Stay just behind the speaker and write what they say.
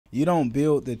You don't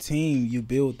build the team, you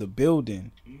build the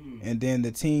building. And then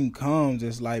the team comes,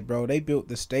 it's like, bro, they built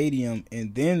the stadium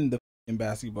and then the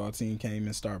basketball team came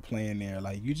and start playing there.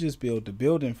 Like, you just build the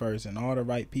building first and all the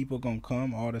right people gonna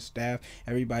come, all the staff,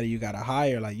 everybody you gotta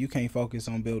hire. Like, you can't focus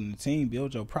on building the team,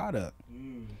 build your product.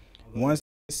 Once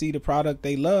they see the product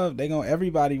they love,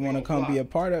 everybody wanna come be a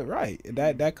part of it. Right.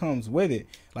 That comes with it.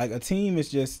 Like, a team is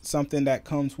just something that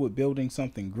comes with building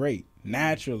something great,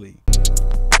 naturally.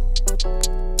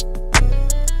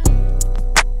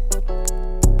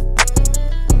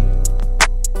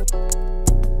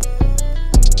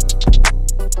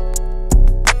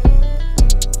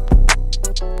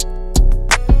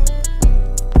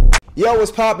 Yo,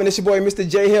 what's poppin'? It's your boy, Mr.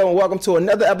 J Hill, and welcome to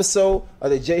another episode of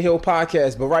the J Hill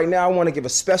Podcast. But right now, I want to give a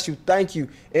special thank you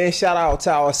and shout out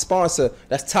to our sponsor,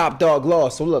 that's Top Dog Law.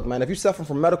 So look, man, if you're suffering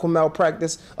from medical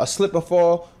malpractice, a slip and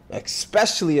fall,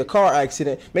 especially a car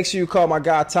accident, make sure you call my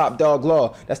guy Top Dog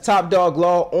Law. That's Top Dog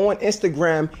Law on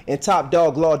Instagram and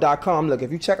topdoglaw.com. Look,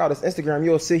 if you check out his Instagram,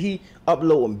 you'll see he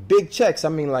uploading big checks. I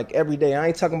mean, like, every day. I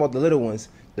ain't talking about the little ones,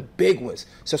 the big ones.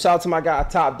 So shout out to my guy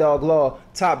Top Dog Law,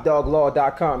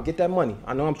 topdoglaw.com. Get that money.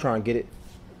 I know I'm trying to get it.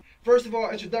 First of all,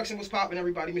 introduction, what's poppin',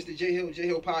 everybody? Mr. J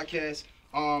Hill Podcast.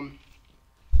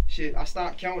 I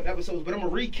stopped counting episodes, but I'm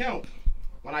gonna recount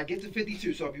when I get to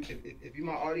 52. So if you're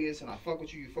my audience and I fuck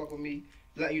with you, you fuck with me,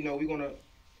 let you know we're gonna.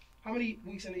 How many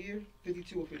weeks in a year?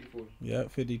 52 or 54? Yeah,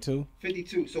 52.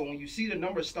 52. So when you see the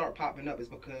numbers start popping up, it's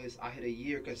because I hit a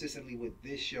year consistently with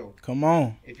this show. Come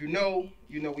on. If you know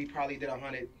we probably did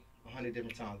 100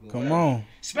 different times. Come on.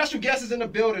 Special guest is in the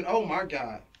building. Oh my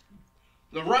God.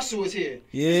 LaRussell is here.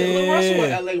 Yeah. Is it LaRussell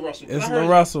or L.A. Russell? It's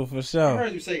LaRussell for sure. I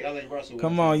heard you say L.A. Russell.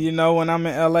 Come on, you know when I'm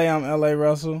in L.A., I'm L.A.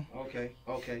 Russell. Okay.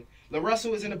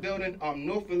 LaRussell is in the building.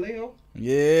 North Vallejo.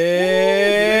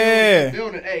 Yeah. In the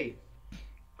building. Hey,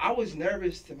 I was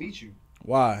nervous to meet you.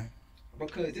 Why?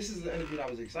 Because this is the interview that I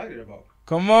was excited about.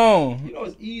 Come on. You know,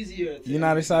 it's easier. You're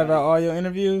not excited about all your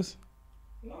interviews?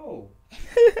 No.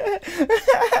 No.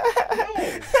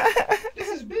 This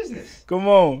is business. Come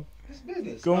on. It's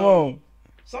business. Come on.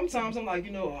 Sometimes I'm like,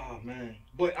 oh, man.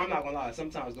 But I'm not going to lie.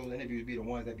 Sometimes those interviews be the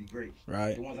ones that be great.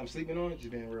 Right. The ones I'm sleeping on, just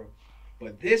being real.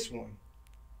 But this one.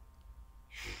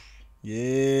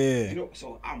 Yeah. You know,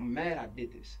 so I'm mad I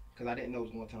did this. Because I didn't know it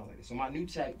was going to turn like this. So my new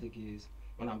tactic is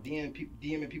when I'm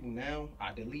DMing people now,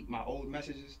 I delete my old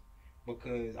messages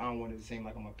because I don't want it to seem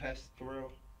like I'm a pest for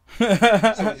real. So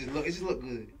it just look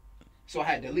good. So I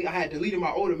had deleted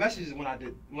my older messages when I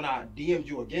DM'd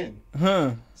you again.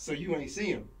 Huh. So you ain't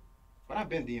see them. But I've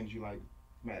been DM'd you like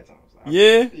mad times.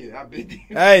 Yeah, I've been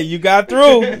DM'd. Hey, you got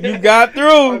through. You got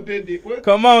through. I've been DM'd.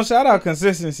 Come on, shout out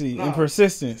consistency and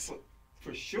persistence.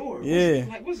 For sure. Yeah.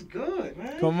 What's good,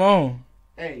 man? Come on.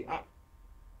 Hey,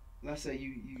 let's say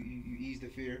you ease the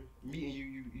fear. Me and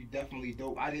you definitely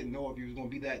dope. I didn't know if you was gonna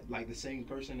be that like the same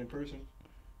person in person.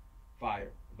 Fire.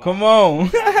 Come on.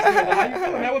 How you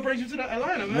feeling? What brings you to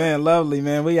Atlanta, man? Man, lovely,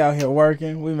 man. We out here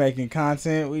working. We making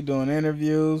content. We doing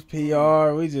interviews,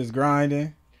 PR. We just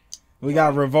grinding. We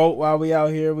got Revolt while we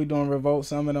out here. We doing Revolt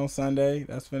Summit on Sunday.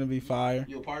 That's finna be fire.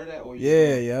 You a part of that? Or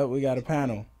Yeah. We got a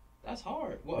panel. That's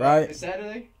hard. What, right? It's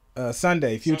Saturday?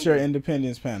 Sunday, Future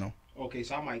Independence panel. Okay,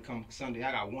 so I might come Sunday.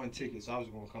 I got one ticket, so I was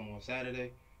gonna come on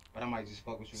Saturday, but I might just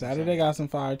fuck with you. Saturday got some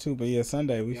fire too, but yeah,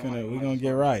 Sunday we gonna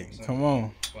get right. Come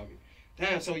on.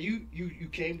 Damn, so you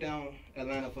came down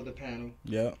Atlanta for the panel.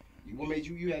 Yep. What made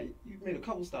you made a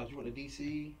couple stops? You went to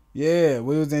DC. Yeah,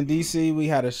 we was in DC. We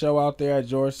had a show out there at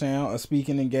Georgetown, a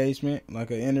speaking engagement, like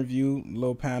an interview,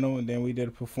 little panel, and then we did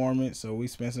a performance. So we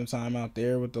spent some time out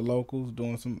there with the locals,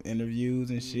 doing some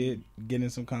interviews and shit, getting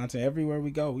some content. Everywhere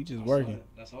we go, we just working.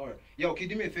 That's hard. Yo, can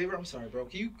you do me a favor? I'm sorry, bro.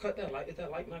 Can you cut that light? Is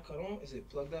that light not cut on? Is it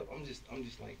plugged up? I'm just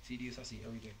like tedious. I see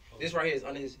everything. This right here is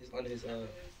under his.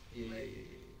 Yeah.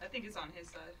 I think it's on his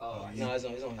side. Oh, no, it's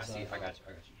on his I side. see. I got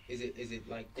you. Is it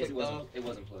like It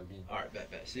wasn't plugged in. All right,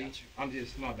 bet. See, I'm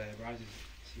just my bad, bro. I just.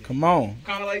 Yeah. Come on.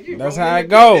 Kind of like you. That's bro. how it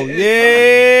go.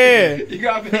 Yeah. You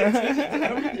got to pay attention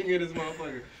to everything in this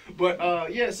motherfucker.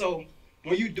 But yeah, so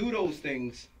when you do those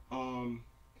things,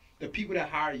 the people that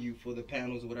hire you for the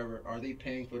panels or whatever, are they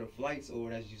paying for the flights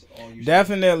or that's just all you?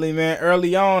 Definitely, man.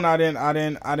 Early on, I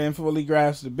didn't fully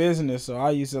grasp the business, so I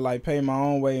used to like pay my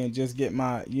own way and just get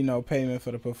my payment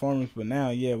for the performance. But now,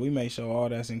 yeah, we make sure all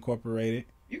that's incorporated.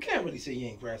 You can't really say you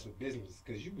ain't grasping business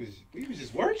because we was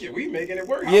just working. We making it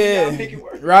work. Yeah, make it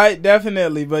work. Right,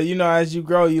 definitely. But as you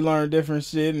grow, you learn different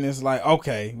shit, and it's like,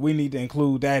 okay, we need to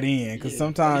include that in because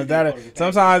sometimes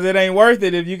it ain't worth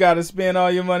it if you got to spend all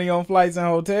your money on flights and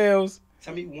hotels.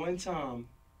 Tell me one time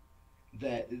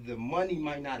that the money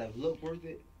might not have looked worth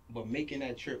it, but making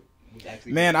that trip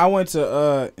Man, I went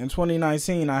to in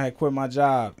 2019. I had quit my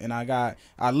job, and I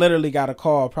literally got a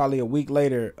call probably a week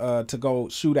later to go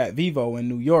shoot at Vivo in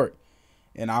New York.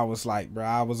 And I was like, bro,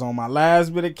 I was on my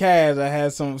last bit of cash. I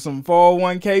had some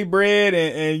 401k bread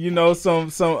and you know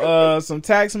some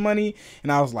tax money,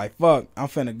 and I was like, fuck, I'm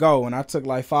finna go. And I took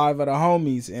like 5 of the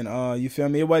homies, and you feel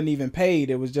me? It wasn't even paid.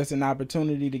 It was just an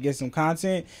opportunity to get some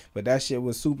content, but that shit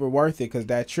was super worth it because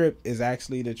that trip is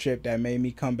actually the trip that made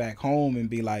me come back home and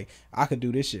be like, I could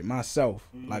do this shit myself.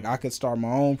 Like I could start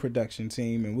my own production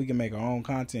team and we can make our own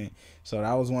content. So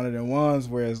that was one of the ones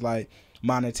where it's like,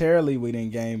 monetarily we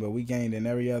didn't gain, but we gained in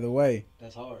every other way.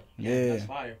 That's hard. Yeah. That's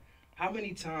fire. How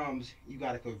many times you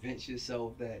gotta convince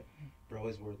yourself that, bro,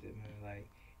 it's worth it, man? Like,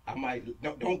 I might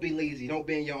don't be lazy, don't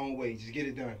be in your own way, just get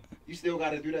it done. You still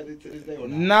gotta do that to this day or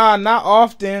not? Nah, not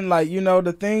often. Like, you know,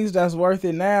 the things that's worth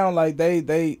it now, like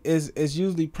it's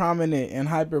usually prominent and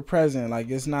hyper present.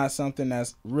 Like it's not something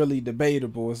that's really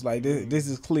debatable. It's like this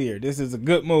is clear. This is a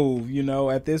good move. You know,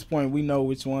 at this point we know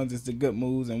which ones is the good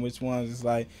moves and which ones is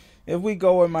like, if we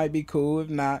go, it might be cool. If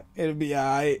not, it'll be all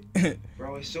right.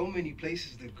 Bro, there's so many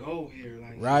places to go here.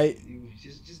 Like, right?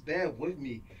 Just bear with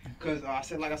me, cause I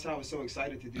was so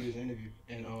excited to do this interview,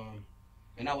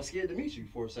 and I was scared to meet you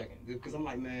for a second, cause I'm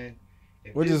like, man.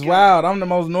 Which is wild. I'm the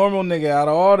most normal nigga out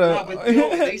of all the. Nah, but you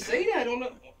know, they say that on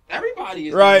the. Everybody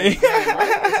is right.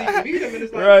 Right? Until you meet them, and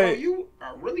it's like, right. Bro, you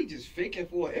are really just faking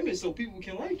for an image so people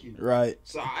can like you. Right.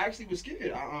 So I actually was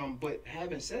scared. But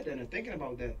having said that and thinking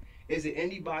about that. Is it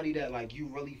anybody that like you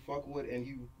really fuck with and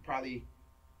you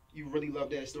really love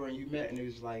that story and you met and it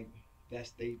was like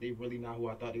they really not who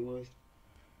I thought they was?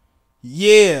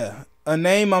 Yeah, a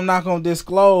name I'm not gonna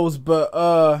disclose, but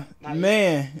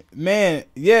man,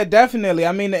 yeah, definitely.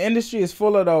 I mean, the industry is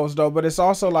full of those though, but it's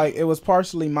also like it was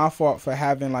partially my fault for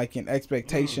having like an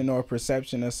expectation or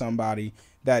perception of somebody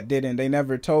that they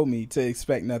never told me to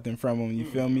expect nothing from them, you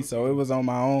feel me? So it was on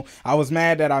my own. I was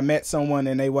mad that I met someone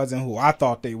and they wasn't who I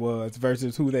thought they was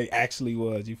versus who they actually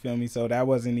was, you feel me? So that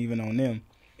wasn't even on them.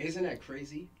 Isn't that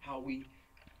crazy how we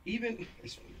even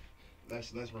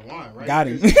let's rewind, right? Got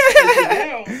him.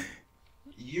 Now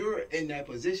you're in that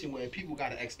position where people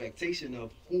got an expectation of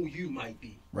who you might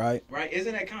be. Right. Right?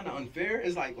 Isn't that kind of unfair?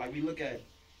 It's like we look at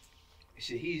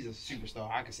shit, he's a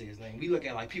superstar. I can say his name. We look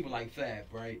at like people like Fab,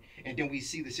 right? And then we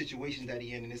see the situations that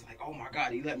he in, and it's like, oh my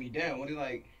God, he let me down. When it's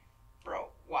like, bro,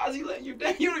 why is he letting you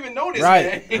down? You don't even know this,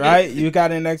 right, man. Right. You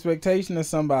got an expectation of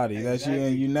somebody exactly.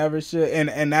 that you never should.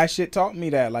 And that shit taught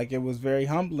me that. Like it was very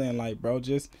humbling. Like, bro,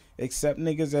 just accept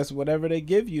niggas. That's whatever they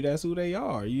give you. That's who they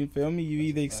are. You feel me? You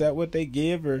either accept what they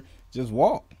give or just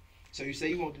walk. So you say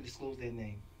you want to disclose their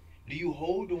name. Do you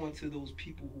hold on to those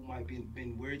people who might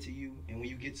been weird to you, and when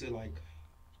you get to like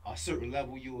a certain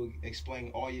level, you will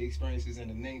explain all your experiences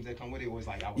and the names that come with it? Was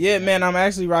like, yeah, man, I'm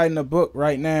actually writing a book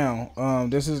right now.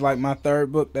 This is like my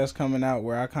 3rd book that's coming out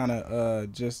where I kind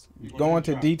of just go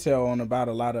into detail on about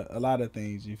a lot of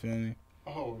things. You feel me?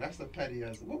 Oh, that's the petty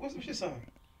ass. What's your son?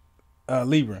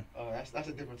 Libra. Oh, that's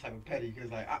a different type of petty, cause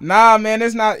like nah, man,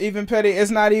 it's not even petty.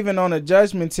 It's not even on a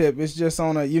judgment tip. It's just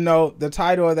on a, you know, the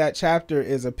title of that chapter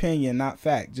is opinion, not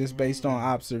fact, just based on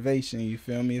observation. You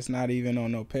feel me? It's not even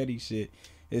on no petty shit.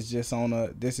 It's just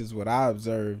on this is what I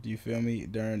observed, you feel me,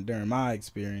 during my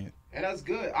experience. And that's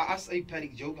good. I say petty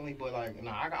jokingly, but like,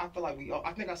 nah, I feel like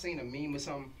I think I seen a meme or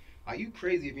something. Are you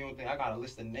crazy if you don't think I got a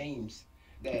list of names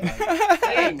that like,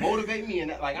 they ain't motivate me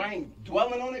and that, like I ain't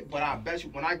dwelling on it, but I bet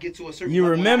you when I get to a certain you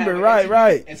level, remember,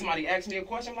 right. And somebody asks me a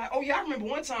question, I'm like, oh yeah, I remember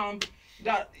one time.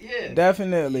 Yeah.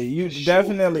 Definitely.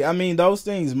 Definitely. I mean, those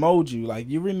things mold you. Like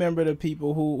you remember the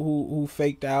people who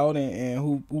faked out and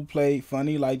who played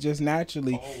funny, like just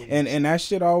naturally. Always. And that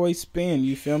shit always spin.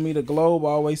 You feel me? The globe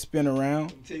always spin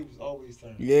around. The tables always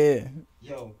turn. Yeah.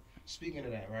 Yo, speaking of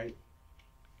that, right?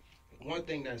 One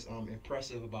thing that's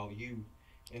impressive about you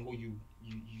and who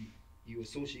you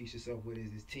associate yourself with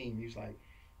is this team. You're like,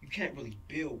 you can't really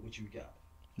build what you got.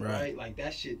 Right? Like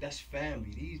that shit, that's family.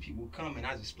 These people come and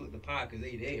I just split the pie because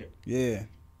they there. Yeah.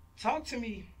 Talk to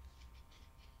me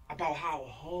about how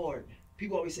hard,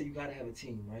 people always say you gotta have a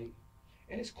team, right?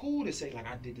 And it's cool to say like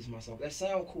I did this myself. That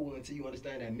sounds cool until you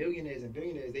understand that millionaires and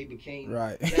billionaires, they became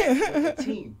right. that a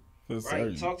team. Right?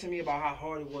 Certain. Talk to me about how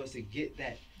hard it was to get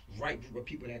that right group of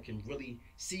people that can really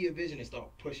see a vision and start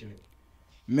pushing it.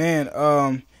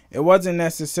 Man, it wasn't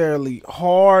necessarily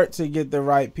hard to get the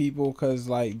right people because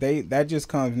like that just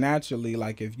comes naturally.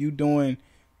 Like if you doing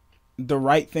the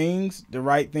right things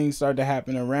start to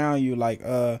happen around you. Like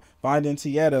finding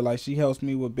Tieta, like she helps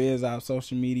me with biz out,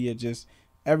 social media, just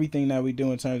everything that we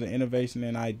do in terms of innovation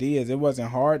and ideas. It wasn't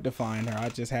hard to find her. I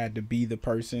just had to be the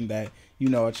person that, you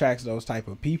know, attracts those type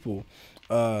of people.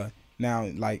 Now,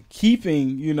 like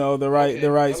keeping, you know, the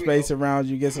right space go. around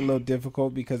you gets a little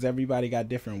difficult because everybody got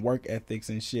different work ethics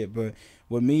and shit. But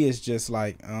with me, it's just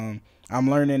like I'm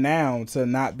learning now to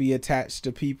not be attached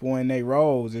to people and their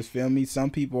roles. You feel me? Some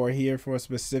people are here for a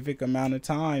specific amount of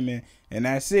time, and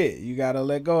that's it. You gotta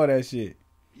let go of that shit.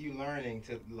 You learning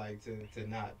to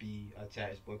not be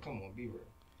attached, but come on, be real.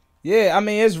 Yeah, I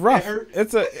mean it's rough. It hurt.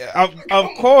 It's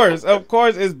of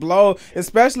course it's blow,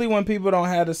 especially when people don't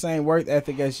have the same work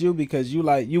ethic as you because you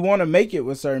want to make it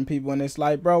with certain people and it's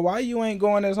like, bro, why you ain't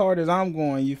going as hard as I'm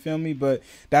going? You feel me? But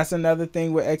that's another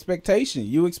thing with expectation.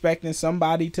 You expecting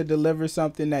somebody to deliver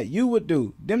something that you would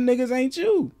do. Them niggas ain't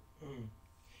you.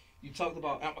 You talked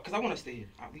about because I want to stay here.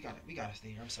 We gotta stay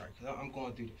here. I'm sorry because I'm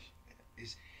going through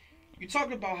this. You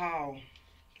talked about how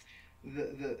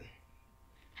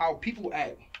how people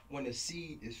act when the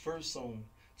seed is first sown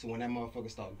to when that motherfucker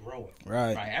start growing.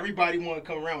 Right. Everybody want to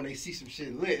come around when they see some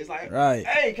shit lit. It's like, right.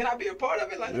 Hey, can I be a part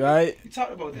of it? Like, right. You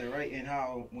talked about that, right? And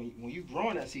how when you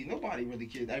growing that seed, nobody really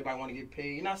cares. Everybody want to get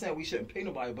paid. You're not saying we shouldn't pay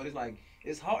nobody, but it's like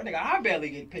it's hard, nigga. I barely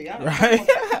get paid. Right.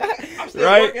 I'm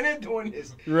still working and doing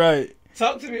this. Right.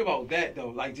 Talk to me about that though.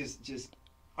 Like just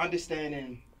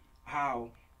understanding how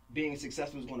being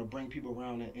successful is going to bring people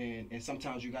around, and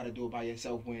sometimes you got to do it by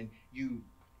yourself when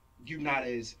you're not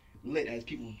as lit as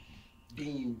people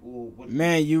deem or what.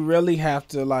 Man, you really have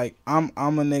to like. I'm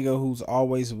a nigga who's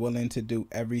always willing to do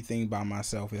everything by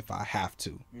myself if I have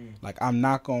to. Like I'm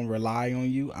not gonna rely on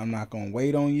you. I'm not gonna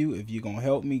wait on you. If you're gonna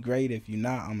help me, great. If you're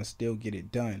not, I'm gonna still get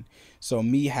it done. So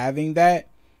me having that,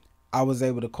 I was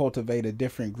able to cultivate a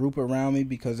different group around me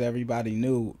because everybody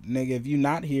knew, nigga, if you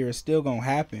not here, it's still gonna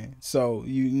happen. So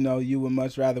you know you would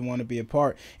much rather want to be a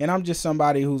part. And I'm just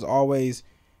somebody who's always,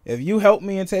 if you help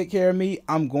me and take care of me,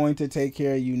 I'm going to take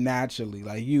care of you naturally.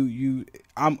 Like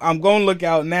I'm gonna look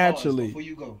out naturally. Before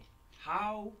you go,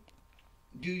 how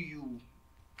do you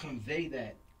convey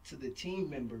that to the team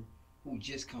member who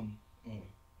just come on,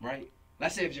 right?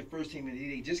 Let's say it's your first team and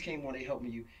they just came on, they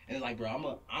helping you, and they're like, bro,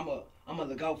 I'm a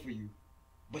look out for you.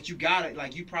 But you got it,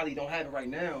 like you probably don't have it right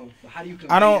now. But how do you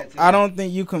convey that to them? I don't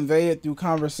think you convey it through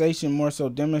conversation, more so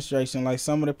demonstration. Like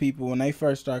some of the people when they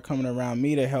first start coming around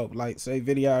me to help, like say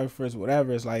videographers,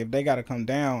 whatever, it's like if they gotta come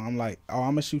down, I'm like, oh, I'm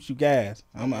gonna shoot you gas.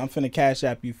 I'm finna cash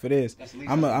app you for this.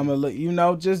 I'm a look, you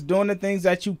know, just doing the things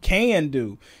that you can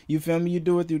do. You feel me? You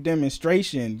do it through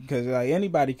demonstration because like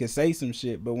anybody can say some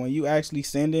shit, but when you actually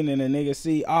send in and a nigga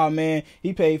see, oh man,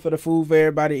 he paid for the food for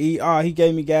everybody to eat. Oh, he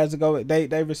gave me gas to go.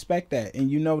 They respect that, and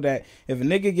you know that if a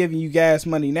nigga giving you gas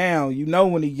money now, you know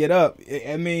when he get up.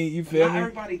 I mean, you feel me?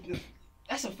 Everybody,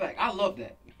 that's a fact. I love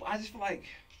that. But I just feel like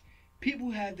people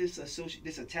have this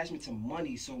attachment to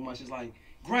money so much. It's like,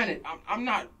 granted, I'm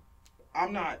not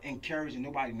encouraging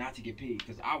nobody not to get paid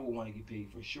because I would want to get paid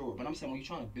for sure. But I'm saying when you're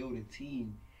trying to build a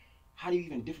team, how do you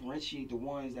even differentiate the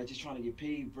ones that just trying to get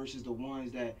paid versus the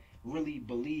ones that really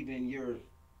believe in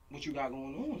what you got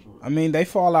going on for real? I mean, they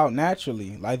fall out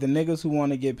naturally. Like the niggas who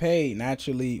want to get paid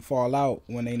naturally fall out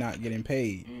when they not getting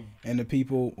paid. And the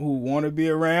people who want to be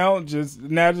around just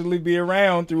naturally be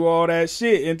around through all that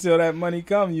shit until that money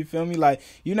come. You feel me? Like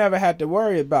you never had to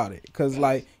worry about it. Cause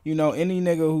like, you know, any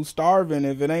nigga who's starving,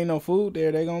 if it ain't no food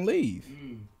there, they gonna leave.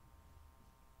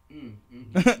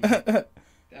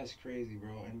 That's crazy,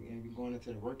 bro. And going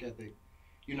into the work ethic,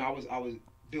 you know, I was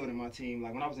building my team.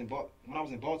 Like when I was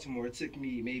in Baltimore, it took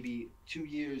me maybe 2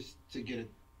 years to get a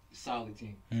solid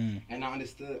team, and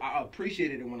I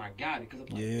appreciated it when I got it because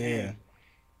I'm like, damn,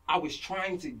 I was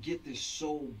trying to get this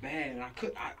so bad, and I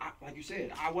like you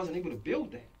said, I wasn't able to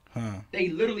build that. They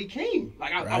literally came,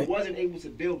 like I wasn't able to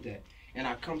build that, and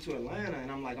I come to Atlanta, and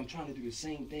I'm like, I'm trying to do the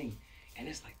same thing, and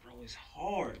it's like, bro, it's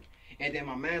hard. And then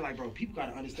my man like, bro, people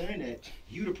gotta understand that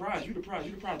you the prize,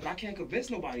 but I can't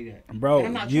convince nobody that. Bro,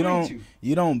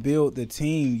 you don't build the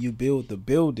team, you build the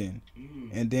building.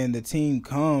 And then the team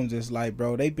comes, it's like,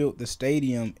 bro, they built the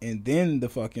stadium and then the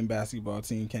fucking basketball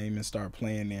team came and start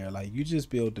playing there. Like you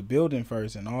just build the building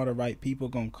first and all the right people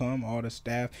gonna come, all the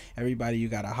staff, everybody you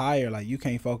gotta hire. Like you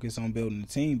can't focus on building the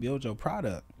team, build your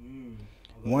product.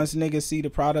 Once niggas see the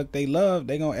product they love,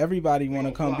 everybody want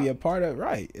to come be a part of it.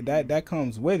 Right. That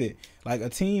comes with it. Like a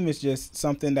team is just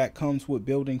something that comes with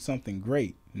building something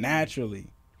great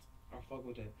naturally. I fuck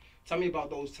with that. Tell me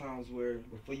about those times where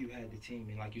before you had the team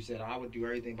and like you said, I would do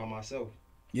everything by myself.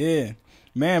 Yeah.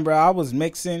 Man, bro, I was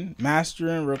mixing,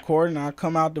 mastering, recording. I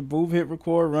come out the booth, hit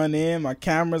record, run in. My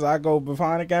cameras, I go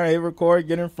behind the camera, hit record,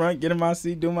 get in front, get in my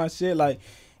seat, do my shit. Like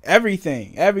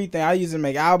everything. I used to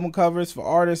make album covers for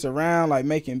artists around, like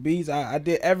making beats. I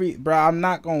did bro, I'm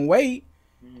not gonna wait.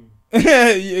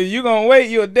 You gonna wait,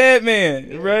 you a dead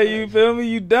man, bro. You feel me?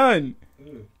 You done.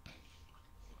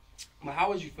 But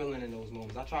how was you feeling in those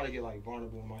moments? I try to get like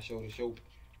vulnerable on my show to show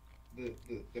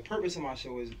the purpose of my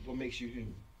show is what makes you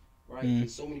human, right?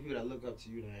 There's so many people that look up to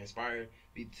you, that inspire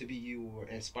to be you or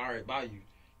inspired by you,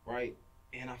 right?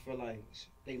 And I feel like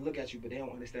they look at you, but they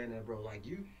don't understand that, bro. Like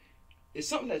it's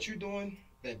something that you're doing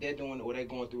that they're doing or they're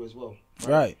going through as well.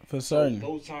 Right, for certain. So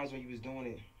those times when you was doing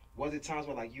it, was it times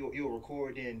where like you'll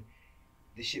record and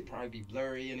the shit probably be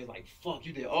blurry and it's like, fuck,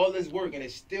 you did all this work and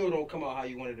it still don't come out how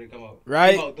you wanted it to come out.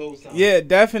 Right. About those times. Yeah,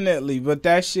 definitely. But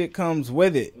that shit comes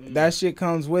with it. That shit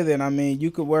comes with it. I mean,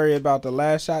 you could worry about the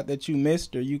last shot that you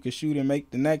missed, or you could shoot and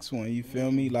make the next one. You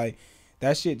feel me? Like,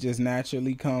 that shit just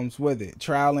naturally comes with it.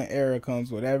 Trial and error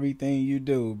comes with everything you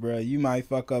do, bro. You might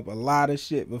fuck up a lot of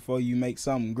shit before you make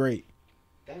something great.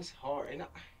 That's hard. And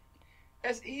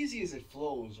as easy as it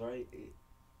flows, right?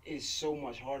 It's so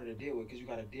much harder to deal with because you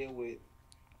got to deal with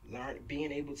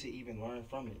being able to even learn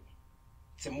from it,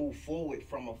 to move forward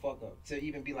from a fuck up, to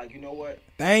even be like, you know what?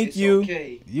 Thank you.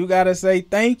 Okay. You got to say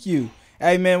thank you.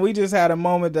 Hey, man, we just had a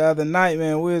moment the other night,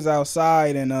 man. We was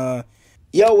outside and,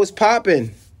 Yo, what's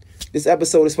poppin'? This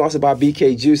episode is sponsored by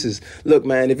BK Juices. Look,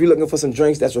 man, if you're looking for some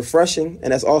drinks that's refreshing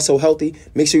and that's also healthy,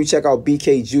 make sure you check out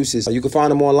BK Juices. You can find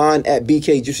them online at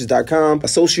bkjuices.com.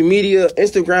 Social media,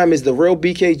 Instagram is The Real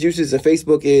BK Juices and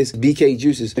Facebook is BK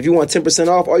Juices. If you want 10%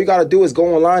 off, all you got to do is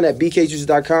go online at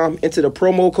bkjuices.com, enter the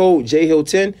promo code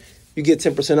JHill10. You get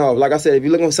 10% off. Like I said, if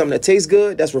you're looking for something that tastes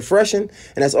good, that's refreshing,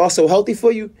 and that's also healthy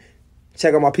for you,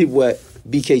 check out my people at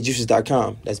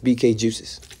bkjuices.com. That's BK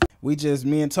Juices.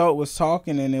 me and Tote was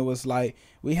talking, and it was like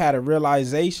we had a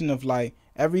realization of like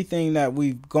everything that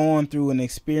we've gone through and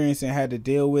experienced and had to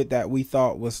deal with that we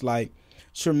thought was like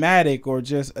traumatic or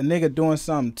just a nigga doing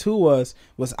something to us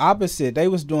was opposite. They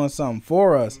was doing something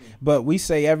for us, but we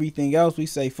say everything else. We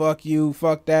say fuck you,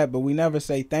 fuck that, but we never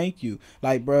say thank you.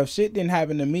 Like, bro, if shit didn't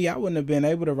happen to me, I wouldn't have been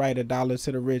able to write A Dollar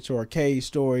to the Rich or a Cage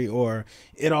story or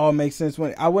It All Makes Sense.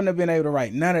 When I wouldn't have been able to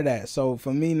write none of that. So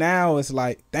for me now, it's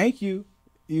like, thank you.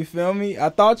 You feel me? I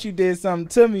thought you did something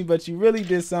to me, but you really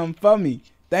did something for me.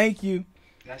 Thank you.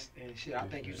 That's and shit. I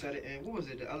think you said it. And what was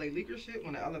it? The LA Leaker shit.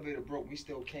 When the elevator broke, we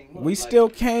still came up. We still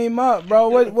came up, bro.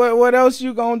 What else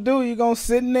you gonna do? You gonna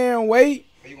sit in there and wait,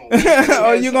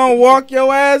 or you gonna walk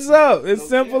your ass up? It's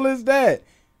simple as that.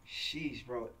 Sheesh,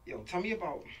 bro. Yo, tell me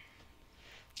about.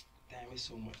 Damn, it's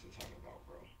so much to talk about,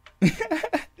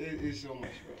 bro. It's so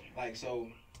much, bro. Like, so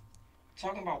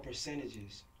talking about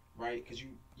percentages, right? Because you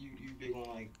big on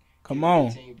like. Come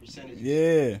on. Percentages.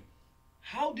 Yeah.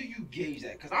 How do you gauge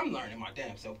that? Because I'm learning my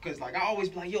damn self. Because, like, I always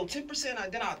be like, yo,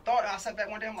 10%. Then I sat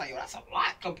back one day, I'm like, yo, that's a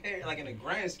lot compared, like, in the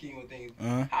grand scheme of things.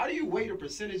 How do you weigh the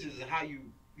percentages and how you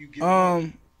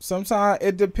get sometimes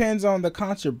it depends on the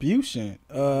contribution.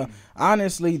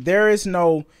 Honestly, there is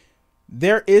no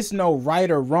right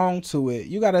or wrong to it.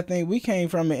 You got to think we came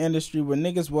from an industry where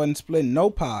niggas wasn't splitting no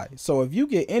pie. So if you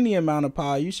get any amount of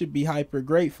pie, you should be hyper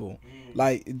grateful.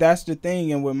 Like, that's the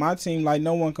thing. And with my team, like,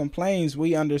 no one complains.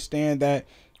 We understand that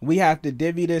we have to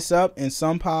divvy this up, and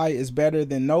some pie is better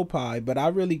than no pie. But I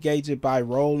really gauge it by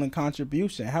role and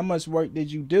contribution. How much work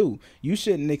did you do? You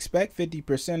shouldn't expect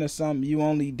 50% of something you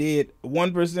only did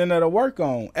 1% of the work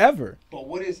on, ever. But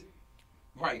what is...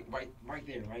 Right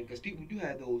there, right? Because people do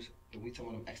have those, we talking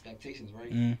about them expectations,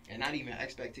 right? And not even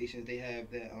expectations. They have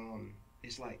that,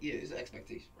 it's like, yeah, it's an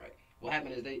expectation, right? What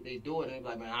happened is they do it, and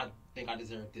they're like, man, I think I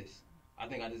deserve this. I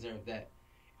think I deserve that.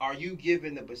 Are you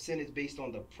giving the percentage based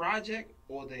on the project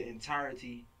or the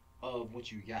entirety of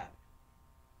what you got?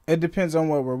 It depends on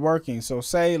what we're working. So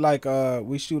say like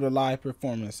we shoot a live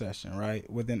performance session, right,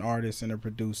 with an artist and a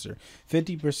producer.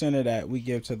 50% of that we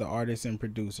give to the artist and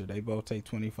producer. They both take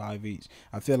 25 each.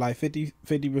 I feel like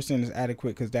 50% is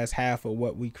adequate because that's half of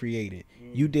what we created.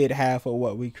 You did half of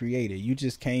what we created. You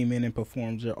just came in and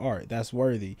performed your art. That's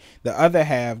worthy. The other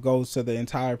half goes to the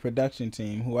entire production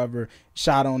team, whoever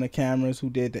shot on the cameras, who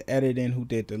did the editing, who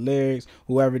did the lyrics,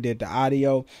 whoever did the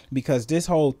audio, because this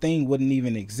whole thing wouldn't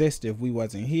even exist if we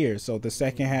wasn't here. So the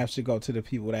second half should go to the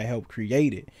people that helped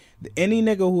create it. Any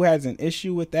nigga who has an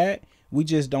issue with that, we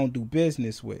just don't do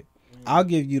business with. I'll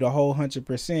give you the whole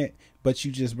 100%, but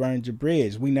you just burned your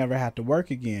bridge. We never have to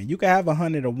work again. You can have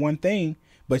 100 of one thing,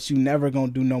 but you never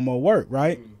gonna do no more work,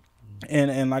 right?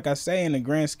 And like I say, in the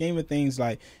grand scheme of things,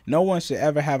 like, no one should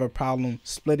ever have a problem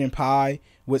splitting pie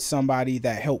with somebody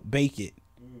that helped bake it.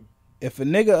 If a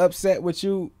nigga upset with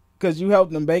you because you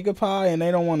helped them bake a pie and they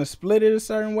don't want to split it a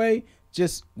certain way,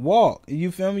 just walk.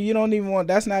 You feel me? You don't even want,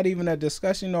 that's not even a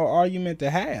discussion or argument to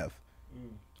have.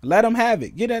 Let them have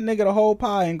it. Get that nigga the whole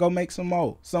pie and go make some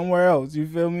more somewhere else. You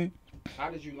feel me? How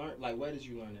did you learn? Like, where did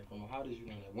you learn that from? How did you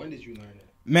learn that? When did you learn that?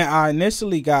 Man, I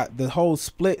initially got the whole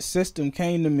split system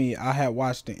came to me. I had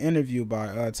watched an interview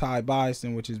by Ty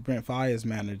Bison, which is Brent Faiyaz's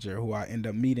manager, who I end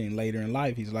up meeting later in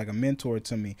life. He's like a mentor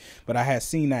to me. But I had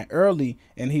seen that early,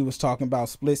 and he was talking about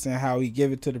splits and how he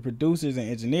give it to the producers and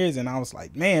engineers. And I was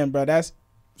like, man, bro, that's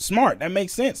smart. That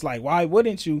makes sense. Like, why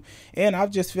wouldn't you? And I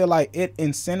just feel like it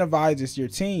incentivizes your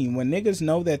team. When niggas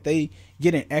know that they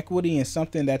get an equity in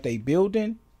something that they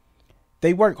building,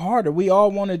 they work harder. We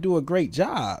all want to do a great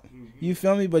job. You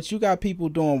feel me? But you got people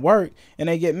doing work and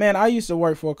they get, man, I used to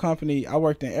work for a company. I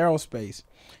worked in aerospace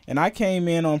and I came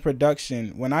in on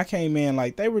production. When I came in,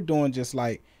 like they were doing just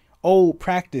like old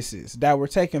practices that were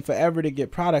taking forever to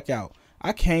get product out.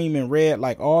 I came and read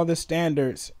like all the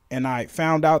standards and I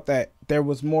found out that there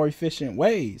was more efficient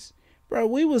ways. Bro,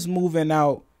 we was moving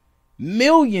out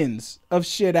millions of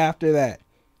shit after that.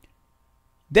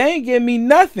 They ain't give me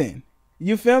nothing.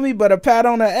 You feel me? But a pat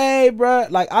on the hey, bro.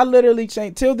 Like I literally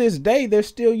changed till this day. They're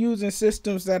still using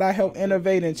systems that I help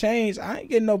innovate and change. I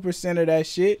ain't getting no percent of that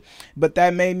shit. But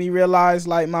that made me realize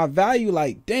like my value.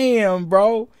 Like damn,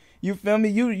 bro. You feel me?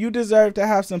 You deserve to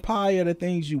have some pie of the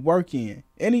things you work in.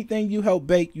 Anything you help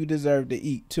bake, you deserve to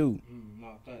eat too.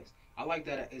 No, thanks. I like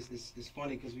that. It's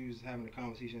funny because we was having a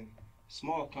conversation,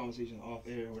 small conversation off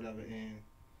air or whatever, and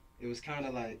it was kind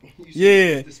of like you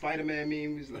see the Spider-Man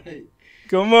meme was like.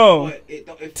 Come on, but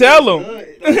it tell them.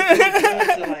 It feels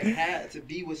good to like have to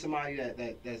be with somebody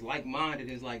that's like-minded,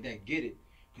 is like that get it,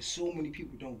 because so many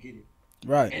people don't get it.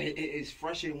 Right. And it's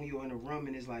frustrating when you're in a room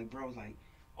and it's like, bro, it's like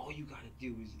all you gotta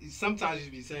do is sometimes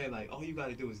you be saying like all you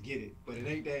gotta do is get it, but it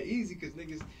ain't that easy because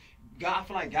niggas. God, I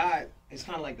feel like God is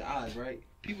kind of like the eyes, right?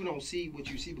 People don't see what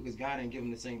you see because God ain't give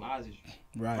them the same eyes as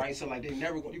you. Right. So like they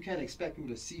never. You can't expect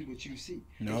people to see what you see.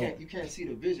 No. You can't see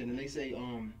the vision, and they say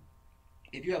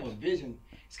if you have a vision,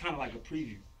 it's kind of like a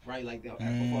preview, right? Like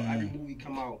before every movie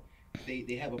come out,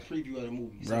 they have a preview of the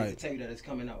movie, so they tell you that it's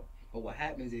coming out. But what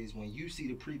happens is when you see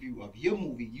the preview of your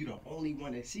movie, you're the only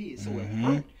one that see it. So it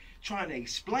hurt trying to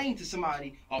explain to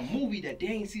somebody a movie that they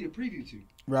ain't see the preview to.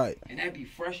 Right. And that'd be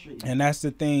frustrating. And that's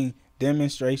the thing.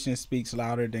 Demonstration speaks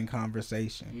louder than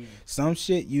conversation. Some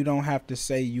shit you don't have to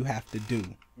say, you have to do.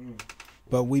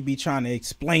 But we be trying to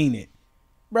explain it.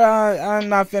 Bruh, I'm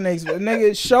not finna explain.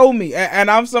 Nigga, show me.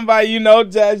 And I'm somebody, you know,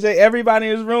 everybody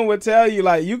in this room would tell you,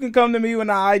 like, you can come to me with an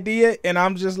idea, and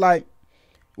I'm just like,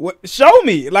 what? Show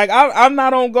me. Like, I'm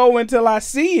not on go until I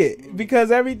see it.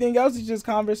 Because everything else is just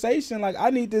conversation. Like, I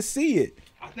need to see it.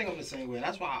 I think I'm the same way.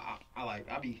 That's why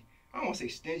I don't want to say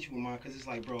stingy with mine, because it's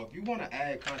like, bro, if you want to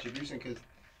add contribution, because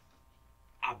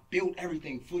I built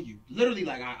everything for you. Literally,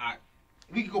 like,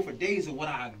 we could go for days of what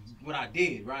I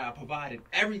did, right? I provided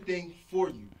everything for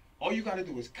you. All you got to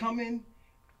do is come in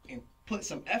and put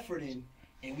some effort in,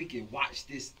 and we can watch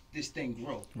this thing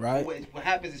grow. Right. What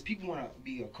happens is people want to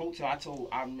be a coach. I tell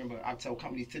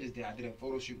companies to this day, I did a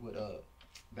photo shoot with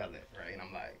Bellet, right? And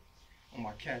I'm like, on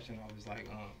my caption, I was like,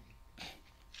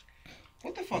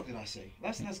 what the fuck did I say?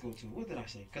 Let's go to it. What did I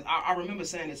say? Because I remember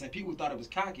saying this, and people thought it was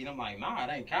cocky, and I'm like, nah,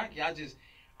 it ain't cocky.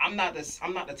 I'm not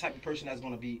the type of person that's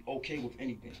gonna be okay with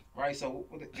anything, right? So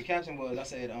what the caption was, I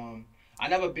said, I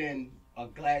never been a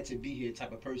glad to be here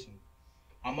type of person.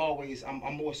 I'm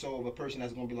more so of a person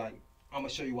that's gonna be like, I'm gonna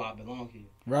show you why I belong here.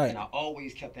 Right. And I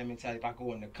always kept that mentality. If I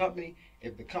go in the company,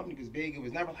 if the company was big, it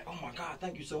was never like, oh my God,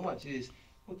 thank you so much. It's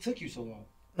what took you so long.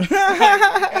 and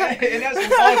that's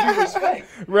with all due respect.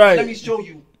 Right. Let me show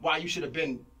you why you should have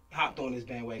been hopped on this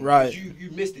bandwagon. Right.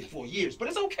 You missed it for years, but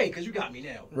it's okay because you got me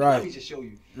now. Right. Let me just show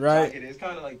you. Right. It's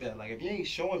kind of like that. Like if you ain't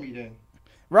showing me, then.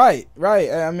 Right.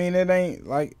 I mean, it ain't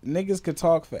like niggas could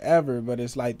talk forever, but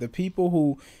it's like the people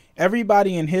who.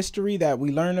 Everybody in history that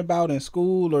we learn about in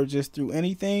school or just through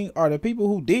anything are the people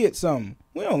who did something.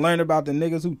 We don't learn about the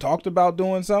niggas who talked about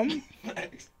doing something.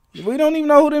 We don't even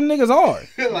know who them niggas are.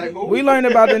 Like, we learn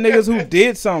about the niggas who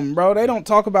did something, bro. They don't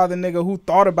talk about the nigga who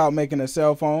thought about making a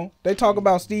cell phone. They talk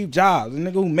about Steve Jobs, the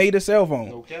nigga who made a cell phone.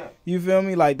 Okay. You feel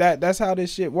me? Like that. That's how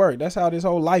this shit work. That's how this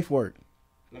whole life work.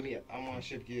 I want to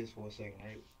shift gears for a second,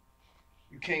 right?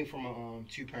 You came from a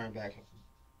two-parent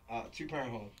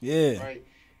home. Yeah. Right?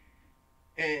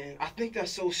 And I think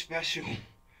that's so special,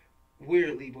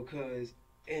 weirdly, because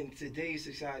in today's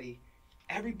society,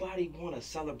 everybody want to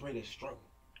celebrate a struggle.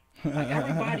 Like,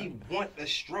 everybody want a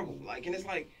struggle. Like, and it's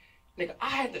like, nigga, I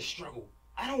had to struggle.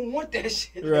 I don't want that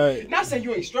shit. Right. Like, not saying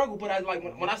you ain't struggle, but I like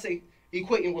when I say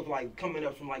equating with like coming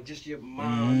up from like just your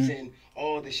moms and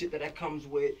all the shit that comes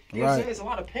with. You know what I'm saying? There's a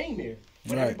lot of pain there.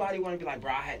 But everybody want to be like,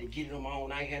 bro, I had to get it on my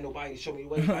own. I ain't had nobody to show me the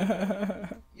way. Like,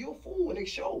 you're a fool, and it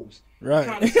shows. Right.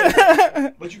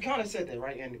 But you kind of said that,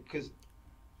 right? And because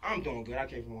I'm doing good. I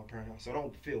came from one parent house, so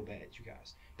don't feel bad, you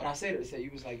guys. But I say that to say,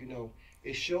 you was like,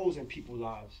 it shows in people's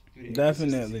lives. Through the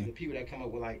Definitely. The people that come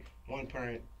up with like one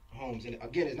parent homes, and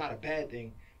again, it's not a bad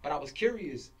thing. But I was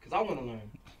curious because I want to learn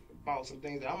about some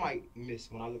things that I might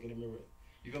miss when I look in the mirror.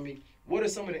 You feel me? What are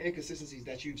some of the inconsistencies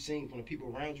that you've seen from the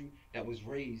people around you that was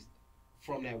raised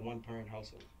from that one parent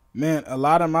household? Man, a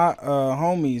lot of my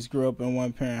homies grew up in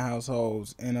one parent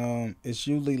households, and it's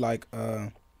usually like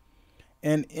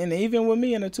and even with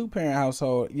me in a 2-parent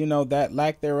household, that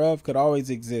lack thereof could always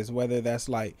exist, whether that's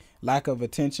like lack of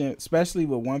attention, especially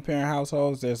with 1-parent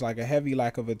households. There's like a heavy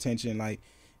lack of attention. Like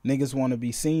niggas want to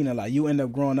be seen a lot. You end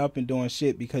up growing up and doing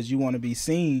shit because you want to be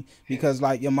seen, because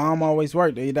like your mom always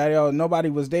worked, your daddy,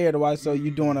 nobody was there to watch, so you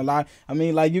doing a lot. I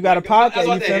mean, like you got a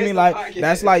podcast, you feel me? Like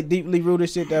that's like deeply rooted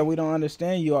shit that we don't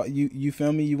understand. You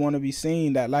feel me? You want to be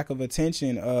seen. That lack of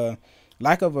attention,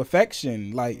 lack of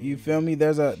affection, like you feel me?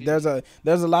 There's a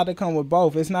lot that come with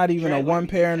both. It's not even a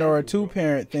 1-parent or a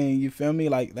 2-parent thing. You feel me?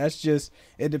 Like that's just,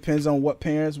 it depends on what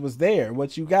parents was there,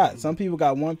 what you got. Some people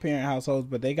got 1-parent households,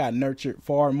 but they got nurtured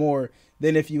far more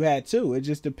than if you had 2. It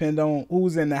just depends on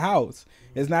who's in the house.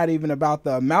 It's not even about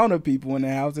the amount of people in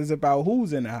the house. It's about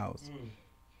who's in the house.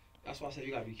 That's why I said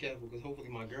you gotta be careful, because hopefully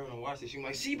my girl don't watch this. She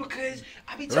might see, because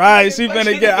I be right. She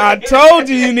finna get. I told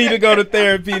you need to go to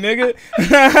therapy, nigga.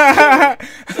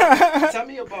 so, tell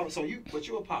me about but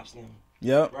you a pops now.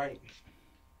 Yep. Right.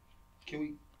 Can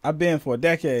we? I've been for a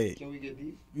decade. Can we get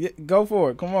deep? Yeah, go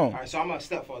for it. Come on. All right. So I'm a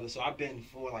stepfather. So I've been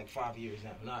for like 5 years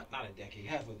now. Not a decade.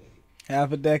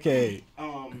 Half a decade.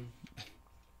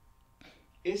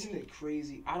 Isn't it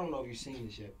crazy? I don't know if you've seen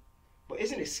this yet. But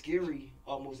isn't it scary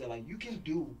almost that like you can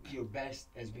do your best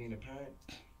as being a parent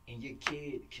and your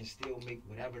kid can still make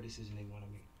whatever decision they want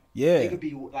to make? Yeah. They could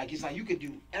be like, it's like you could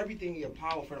do everything in your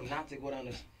power for them not to go down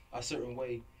a certain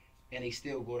way, and they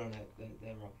still go down that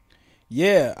road.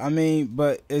 Yeah, I mean,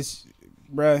 but it's,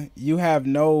 bruh, you have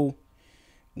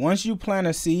once you plant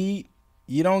a seed,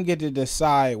 you don't get to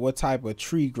decide what type of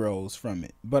tree grows from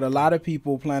it. But a lot of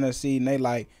people plant a seed and they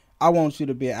like, I want you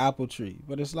to be an apple tree.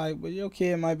 But it's like, well, your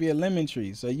kid might be a lemon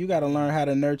tree. So you got to learn how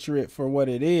to nurture it for what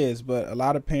it is. But a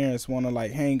lot of parents want to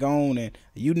like hang on and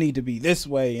you need to be this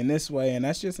way and this way. And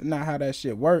that's just not how that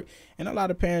shit work. And a lot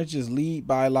of parents just lead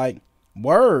by like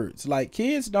words. Like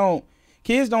kids don't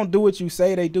do what you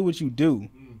say. They do what you do.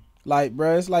 Like,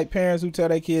 bro, it's like parents who tell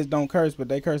their kids don't curse, but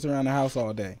they curse around the house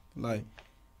all day. Like,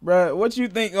 bro, what you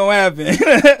think gonna happen?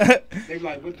 They be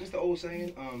like, what's the old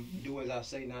saying? Do as I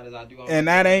say, not as I do. And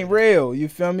that ain't real. You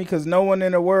feel me? Because no one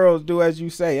in the world do as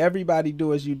you say. Everybody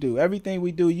do as you do. Everything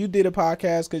we do, you did a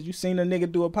podcast because you seen a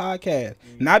nigga do a podcast.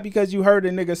 Not because you heard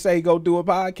a nigga say go do a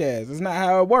podcast. It's not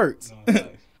how it works. No.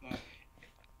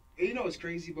 You know, it's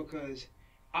crazy because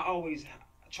I always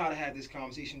try to have this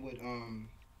conversation with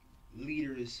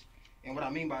leaders. And what I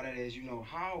mean by that is,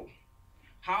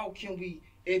 how can we,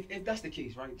 if that's the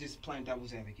case, right, just playing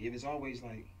devil's advocate, if it's always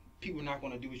like people are not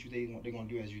going to do what they're going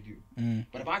to do as you do.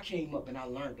 But if I came up and I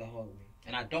learned the hard way,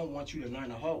 and I don't want you to learn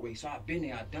the hard way, so I've been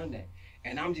there, I've done that,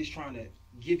 and I'm just trying to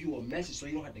give you a message so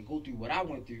you don't have to go through what I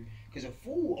went through, because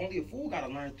only a fool got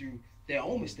to learn through their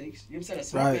own mistakes. You know what I'm saying? A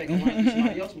smart man can learn through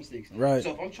somebody else's mistakes. Right. So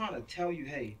if I'm trying to tell you,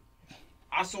 hey,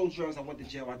 I sold drugs, I went to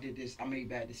jail, I did this, I made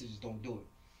bad decisions, don't do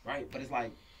it, right? But it's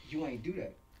like, you ain't do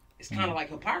that. It's kind of like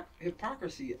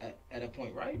hypocrisy at a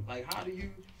point, right? Like, how do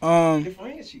you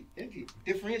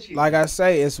differentiate? Like I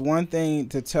say, it's one thing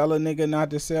to tell a nigga not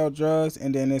to sell drugs,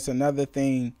 and then it's another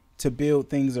thing to build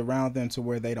things around them to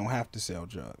where they don't have to sell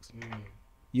drugs.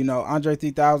 Andre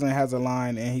 3000 has a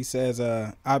line, and he says,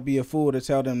 I'd be a fool to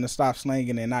tell them to stop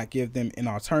slanging and not give them an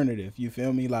alternative. You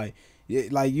feel me? Like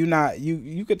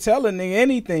you could tell a nigga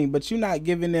anything, but you're not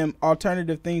giving them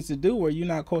alternative things to do, or you're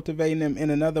not cultivating them in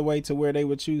another way to where they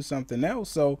would choose something else.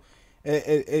 So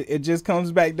it just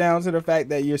comes back down to the fact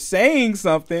that you're saying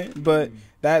something, but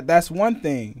that's one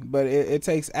thing, but it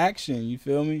takes action. You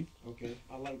feel me? Okay,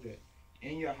 I like that.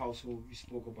 In your household, you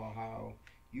spoke about how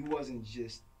you wasn't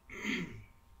just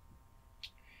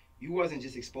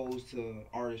exposed to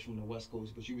artists from the West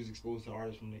Coast, but you was exposed to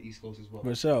artists from the East Coast as well.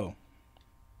 For sure.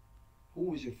 Who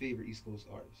was your favorite East Coast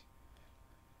artist?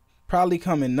 Probably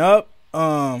coming up,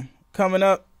 I'd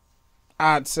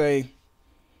say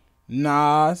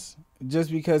Nas,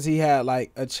 just because he had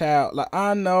like a child. Like,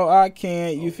 I know I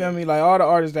can't. You feel me? Like all the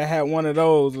artists that had one of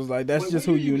those was like, that's just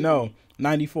who you know.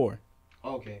 94.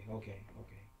 Okay. All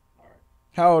right.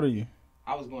 How old are you?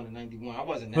 I was born in 91. I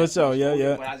wasn't that. For sure,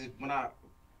 yeah. But when I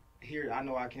hear it, I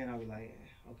know I can. I was like,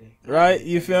 Okay. Right,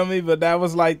 you feel me? But that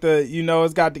was like the,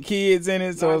 it's got the kids in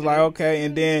it, so it's like okay.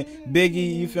 And then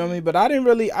Biggie, you feel me? But I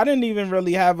didn't even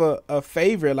really have a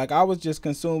favorite. Like I was just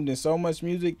consumed in so much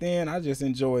music then. I just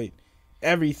enjoyed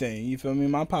everything. You feel me?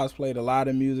 My pops played a lot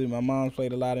of music. My mom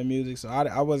played a lot of music, so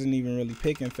I wasn't even really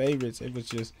picking favorites. It was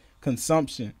just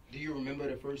consumption. Do you remember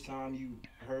the first time you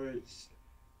heard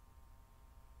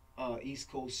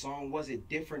East Coast song? Was it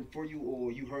different for you,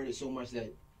 or you heard it so much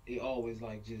that it always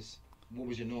like just what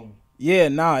was your normal? Yeah,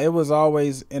 nah, it was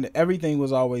always, and everything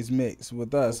was always mixed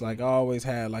with us. Okay. Like I always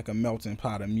had like a melting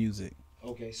pot of music.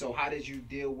 Okay, so how did you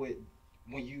deal with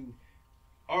when you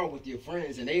are with your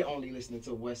friends and they only listening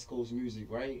to West Coast music,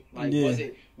 right? Like,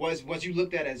 was you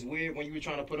looked at as weird when you were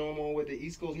trying to put them on with the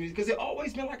East Coast music? Because it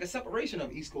always been like a separation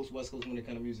of East Coast, West Coast when it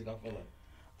comes to music. I feel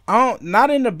like.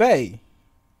 Not in the Bay.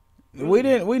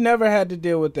 Really? We never had to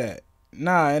deal with that.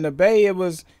 Nah, in the Bay it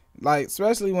was like,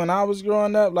 especially when I was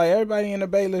growing up, like everybody in the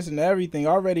Bay listened to everything.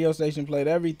 Our radio station played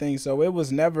everything, so it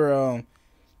was never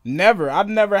I've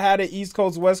never had an East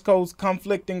Coast, West Coast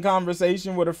conflicting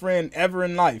conversation with a friend ever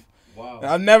in life. Wow.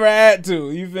 I've never had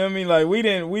to. You feel me? Like we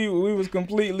was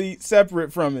completely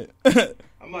separate from it.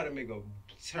 I might have made a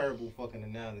terrible fucking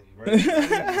analogy, right?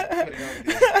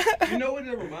 You know what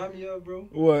it remind me of, bro?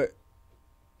 What?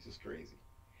 This is crazy.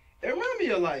 It remind me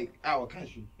of like our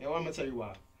country. And I'm gonna tell you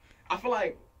why. I feel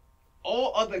like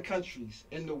all other countries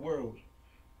in the world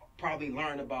probably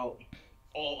learn about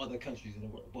all other countries in the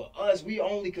world, but us, we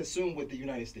only consume with the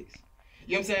United States.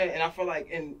 You know what I'm saying? And I feel like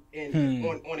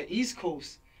on the East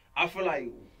Coast, I feel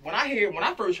like when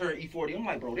I first heard E-40, I'm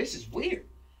like, bro, this is weird.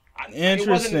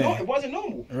 Interesting. It wasn't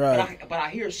normal. Right. But I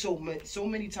hear so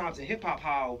many times in hip hop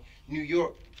how New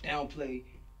York downplay.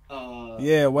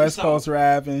 West Coast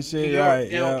rap and shit. Right.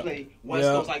 They don't play West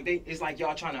Coast like it's like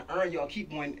y'all trying to earn y'all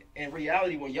keep when in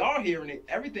reality when y'all hearing it,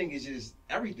 everything is just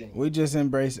everything. We just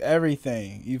embrace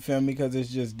everything. You feel me? Because it's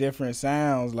just different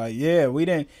sounds. Like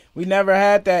we never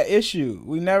had that issue.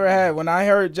 We never had. When I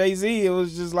heard Jay-Z, it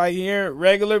was just like hearing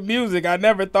regular music. I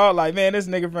never thought like, man, this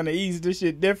nigga from the East, this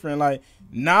shit different. Like,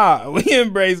 nah, we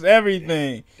embrace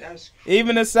everything. That's crazy.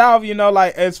 Even the South,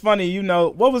 like it's funny,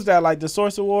 what was that, like the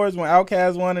Source Awards when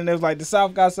Outkast won and it was like the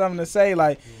South got something to say,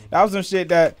 like that was some shit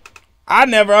that I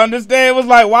never understand. It was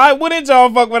like, why wouldn't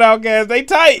y'all fuck with Outkast? They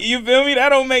tight, you feel me? That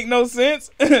don't make no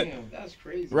sense. Damn, that's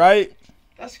crazy. Right?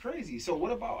 That's crazy. So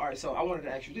what about, all right, so I wanted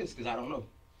to ask you this because I don't know.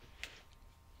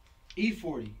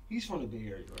 E-40, he's from the Bay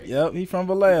Area, right? Yep, he from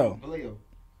Vallejo.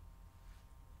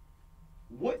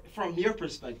 What, from your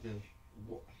perspective,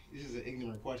 this is an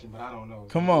ignorant question, but I don't know.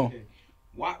 Come on. Okay.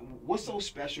 What's so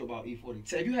special about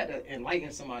E-40? If you had to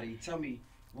enlighten somebody, tell me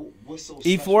what's so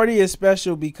special. E-40 is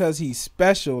special because he's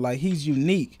special. Like, he's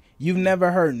unique. You've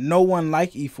never heard no one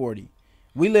like E-40.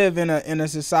 We live in a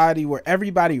society where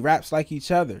everybody raps like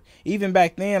each other. Even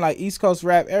back then, like East Coast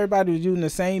rap, everybody was using the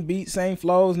same beats, same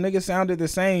flows. Niggas sounded the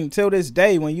same. Till this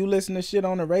day, when you listen to shit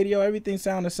on the radio, everything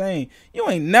sound the same. You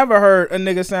ain't never heard a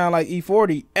nigga sound like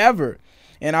E-40 ever.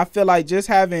 And I feel like just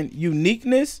having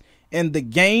uniqueness and the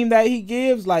game that he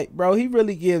gives, like, bro, he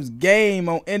really gives game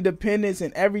on independence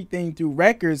and everything through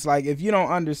records. Like, if you don't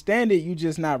understand it, you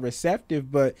just not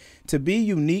receptive. But to be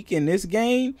unique in this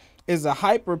game is a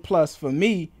hyper plus for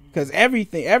me, because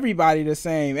everybody the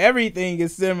same. Everything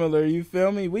is similar, you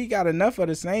feel me? We got enough of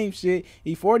the same shit.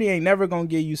 E-40 ain't never gonna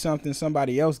give you something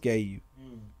somebody else gave you.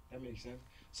 That makes sense.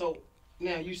 So,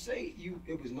 now you say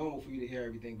it was normal for you to hear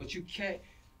everything, but you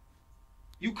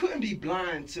couldn't be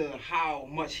blind to how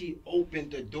much he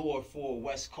opened the door for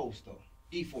West Coast, though.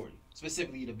 E-40,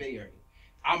 specifically the Bay Area.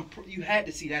 You had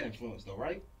to see that influence, though,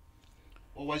 right?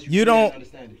 Or was you didn't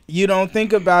understand it? You don't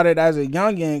think about it as a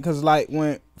youngin', because like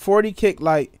when 40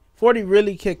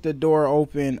 really kicked the door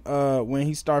open when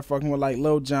he started fucking with like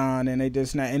Lil Jon and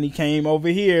and he came over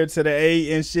here to the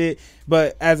A and shit.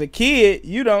 But as a kid,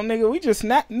 we just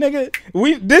snap, nigga.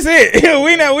 This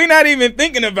it. we not even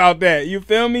thinking about that. You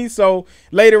feel me? So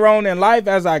later on in life,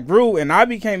 as I grew and I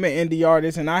became an indie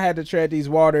artist and I had to tread these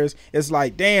waters, it's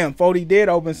like, damn, 40 did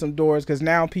open some doors, because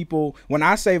now people, when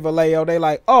I say Vallejo, they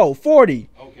like, oh, 40.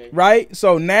 Okay. Right?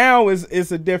 So now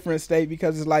it's a different state,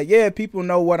 because it's like, yeah, people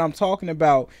know what I'm talking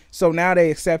about. So now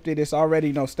they accept it. It's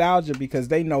already nostalgia because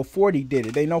they know 40 did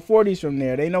it. They know 40's from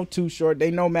there. They know Too Short.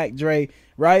 They know Mac Dre.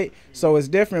 Right? So it's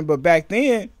different. But back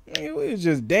then, we was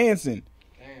just dancing.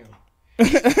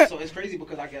 Damn. So it's crazy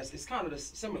because I guess it's kind of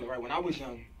similar, right? When I was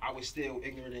young, I was still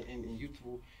ignorant and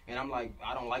youthful. And I'm like,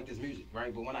 I don't like this music,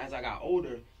 right? But as I got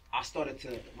older, I started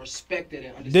to respect it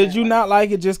and understand. Did you not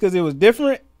like it just because it was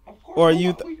different? Of course.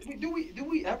 Or do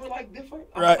we ever like different?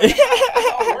 Right.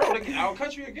 Our world, our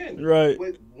country again. Right.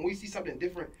 When we see something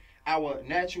different our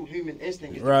natural human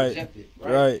instinct is to Right. reject it,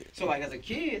 right? Right. So like as a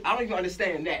kid, I don't even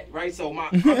understand that, right? So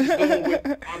I'm just doing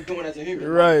what I'm doing as a human.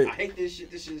 Right. Like, I hate this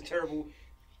shit. This shit is terrible.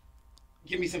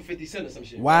 Give me some 50 Cent or some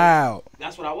shit. Wow. Right?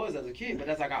 That's what I was as a kid. But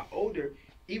as I got older,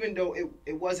 even though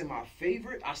it wasn't my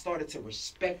favorite, I started to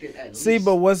respect it at least. See,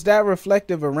 but was that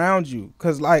reflective around you?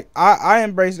 Because, like, I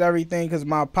embraced everything because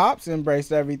my pops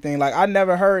embraced everything. Like, I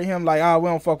never heard him, like, we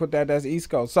don't fuck with that. That's East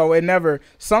Coast. So it never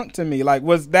sunk to me. Like,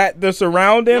 was that the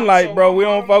surrounding? No, like, so bro, we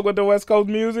don't fuck with the West Coast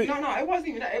music? No, it wasn't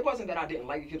even that. It wasn't that I didn't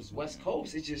like it because it was West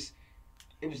Coast. It was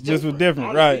different. Just was different,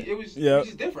 Honestly, right. It was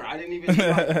just different. I didn't even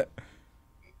like,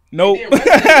 Nope. It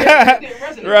didn't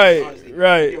resonate, Right, honestly.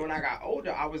 right. And when I got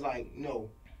older, I was like, no,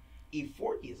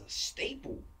 E-40 is a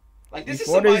staple. Like this is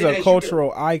E-40 somebody is that a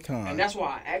cultural icon. and that's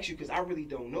why I asked you because I really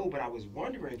don't know, but I was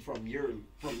wondering from your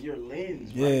lens,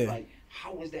 right? Yeah. Like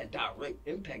how was that direct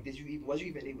impact? Was you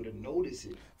even able to notice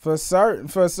it? For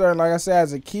certain, like I said,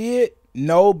 as a kid,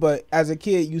 no, but as a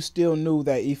kid, you still knew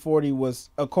that E-40 was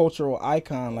a cultural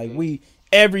icon. Like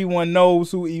everyone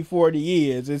knows who E-40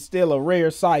 is. It's still a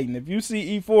rare sight, and if you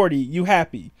see E-40, you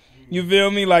happy. You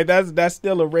feel me? Like that's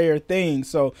still a rare thing.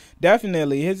 So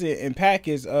definitely his impact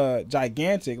is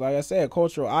gigantic. Like I said, a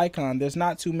cultural icon. There's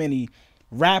not too many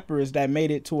rappers that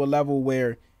made it to a level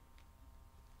where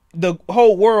the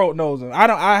whole world knows him.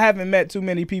 I haven't met too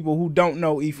many people who don't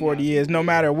know E-40 is, no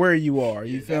matter where you are.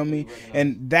 You feel me?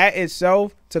 And that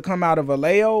itself, to come out of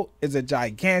Vallejo, is a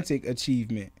gigantic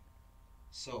achievement.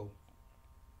 So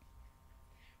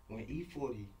when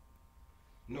E-40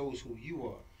 knows who you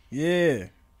are. Yeah.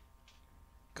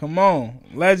 Come on.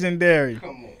 Legendary.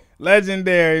 Come on.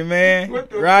 Legendary, man.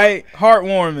 Right? Fuck?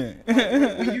 Heartwarming.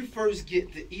 When you first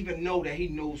get to even know that he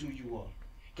knows who you are.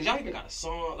 Because y'all even got a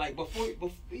song, like,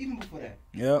 even before that.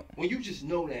 Yep. When you just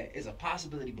know that it's a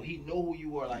possibility, but he know who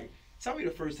you are, like, tell me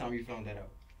the first time you found that out.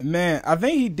 Man, I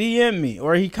think he DM'd me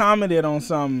or he commented on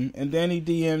something and then he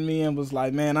DM'd me and was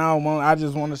like, man, I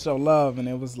just want to show love. And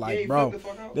it was like, bro,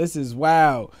 this is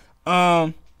wild.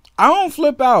 I don't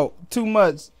flip out too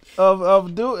much I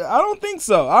don't think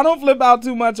so. I don't flip out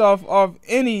too much off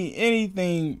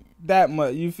anything that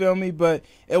much. You feel me? But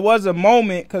it was a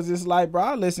moment because it's like, bro,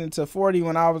 I listened to 40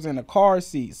 when I was in a car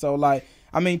seat. So like,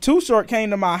 I mean, Too Short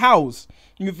came to my house.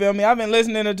 You feel me? I've been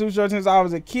listening to Too Short since I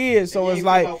was a kid. So it's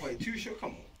like, Too Short, come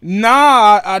on.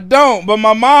 Nah, I don't. But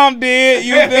my mom did.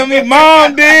 You feel me?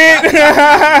 Mom did.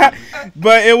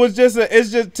 But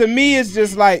to me, it's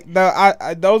just like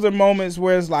those are moments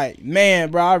where it's like,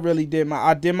 man, bro, I really did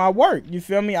my work. You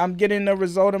feel me? I'm getting the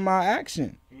result of my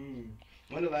action.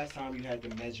 When the last time you had to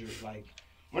measure, like,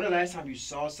 when the last time you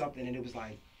saw something and it was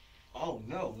like, oh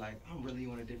no, like I'm really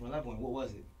on a different level, and what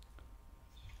was it?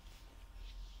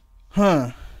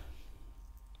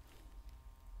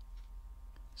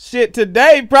 Shit,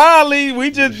 today probably we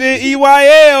just did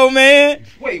EYL, man.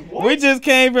 Wait, what? We just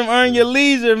came from Earn Your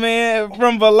Leisure, man,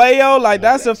 from Vallejo. Like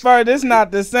that's the first. It's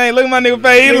not the same. Look at my nigga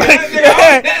face. Like,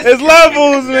 it's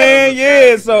levels, man.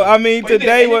 Yeah. So I mean,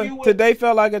 today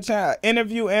felt like a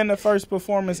interview and the first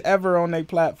performance ever on their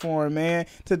platform, man.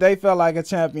 Today felt like a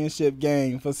championship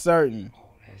game for certain.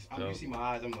 You see my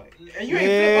eyes, I'm like, and you ain't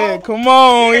Yeah, flip come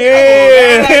on,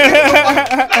 yeah.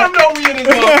 Let them know we in this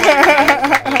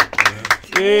motherfucker.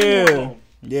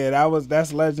 Yeah,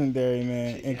 that's legendary,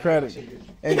 man. Incredible.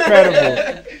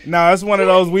 No, it's one of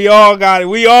those we all got it.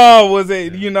 We all was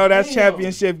it, that's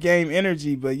championship game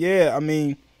energy. But yeah, I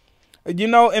mean,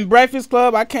 in Breakfast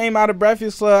Club, I came out of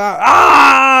Breakfast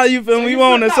Club. You feel me? We were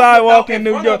on the sidewalk in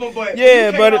New York.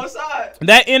 Yeah, but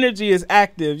that energy is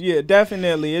active. Yeah,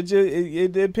 definitely.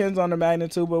 It depends on the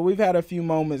magnitude, but we've had a few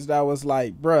moments that was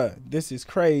like, bruh, this is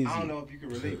crazy. I don't know if you can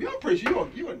relate. I'm pretty sure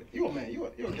you're a man. You're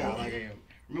a guy like I am.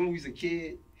 Remember we was a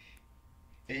kid,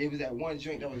 and it was that one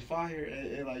drink that was fire,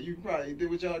 and like you probably did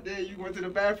what y'all did. You went to the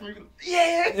bathroom.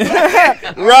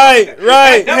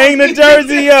 Right. Hang the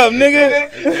jersey up,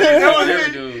 nigga.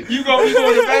 You go to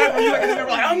the bathroom. You look at the mirror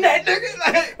like, I'm that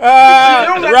nigga.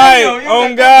 Right.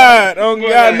 On God.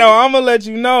 No, I'm gonna let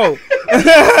you know.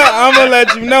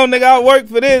 Nigga. I work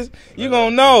for this. You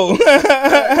gonna know.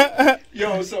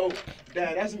 Yo, so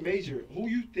that's major. Who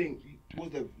you think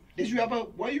was the?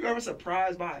 Were you ever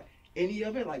surprised by any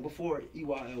of it? Like before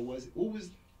EYL who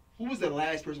was the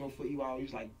last person before EYL? You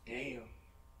was like, damn.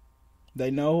 They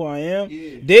know who I am?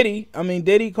 Yeah.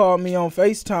 Diddy called me on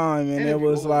FaceTime and it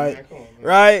was like,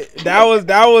 right? That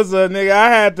was a nigga.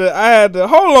 I had to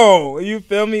hold on. You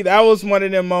feel me? That was one of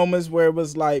them moments where it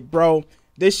was like, bro,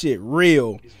 this shit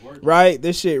real. Right?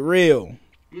 This shit real.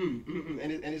 And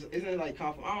isn't it like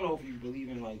I don't know if you believe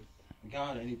in like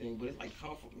God or anything, but it's like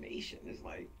confirmation. It's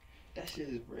like That shit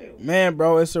is real. Man,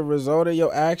 bro, it's a result of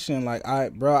your action. Like I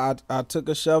took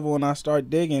a shovel and I start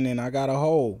digging and I got a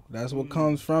hole. That's what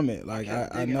comes from it. Like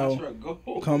I know.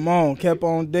 Come on, kept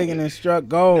on digging and struck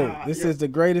gold. Nah, This is the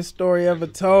greatest story ever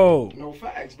told. No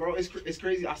facts, bro. It's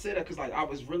crazy. I say that because like I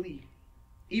was really,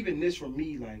 even this for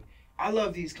me, like I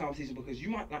love these conversations because you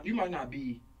might not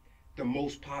be the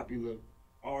most popular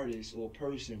artist or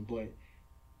person, but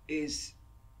it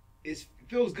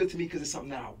feels good to me because it's something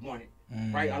that I wanted.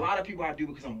 Right, a lot of people I do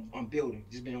because I'm building.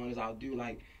 Just being honest, I'll do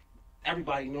like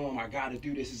everybody knowing I gotta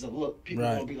do this is a look. People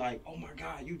gonna be like, oh my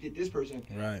God, you did this person.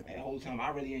 Right. And the whole time I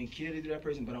really ain't care to do that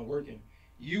person, but I'm working.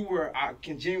 I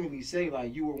can genuinely say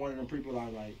like you were one of them people I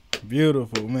like.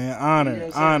 Beautiful, man. Honor, you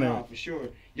know honor. nah, for sure.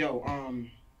 Yo,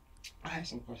 I had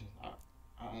some questions.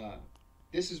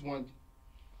 This is one.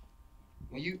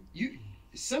 When you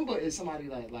Simba is somebody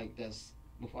like that's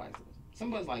before I say this.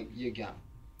 Simba's like your guy.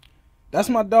 That's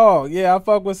my dog. Yeah, I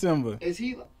fuck with Simba. Is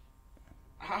he?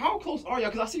 How close are y'all?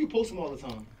 Because I see you post him all the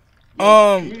time.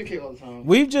 Communicate all the time.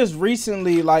 We've just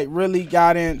recently like really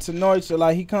got into know each other.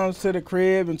 Like he comes to the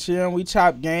crib and chill. We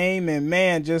chop game and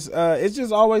man, just it's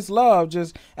just always love,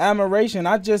 just admiration.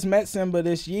 I just met Simba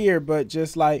this year, but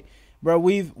just like, bro,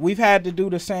 we've had to do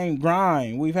the same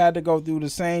grind. We've had to go through the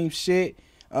same shit.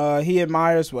 He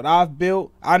admires what I've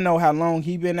built. I know how long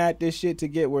he been at this shit to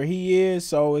get where he is.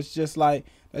 So it's just like.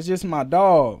 That's just my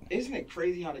dog. Isn't it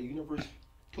crazy how the universe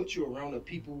puts you around the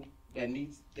people that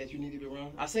you need to be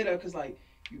around? I say that because like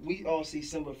we all see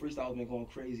Simba freestyles been going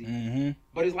crazy,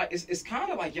 but it's like it's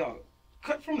kind of like y'all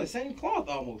cut from the same cloth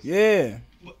almost. Yeah.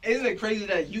 But isn't it crazy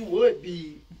that you would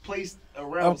be placed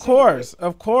around? Of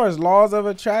course, laws of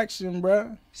attraction,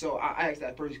 bro. So I asked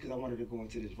that first because I wanted to go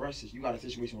into this Russ. You got a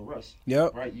situation with Russ.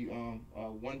 Yep. Right. You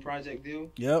one project deal.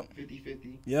 Yep.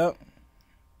 50-50. Yep.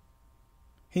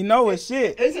 He know his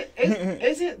shit.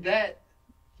 Isn't that?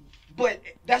 But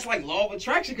that's like law of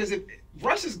attraction because if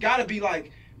Russ has got to be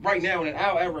like right now in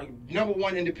our era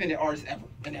 #1 independent artist ever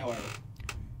in our era.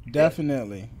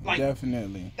 Definitely, like,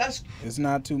 definitely. It's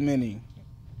not too many.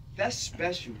 That's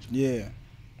special. Yeah.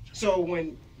 So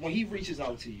when he reaches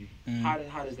out to you, how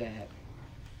does that happen?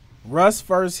 Russ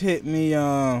first hit me.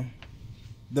 The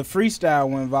freestyle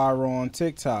went viral on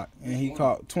TikTok, and he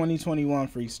caught 2021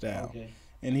 freestyle. Okay.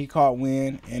 And he caught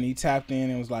wind, and he tapped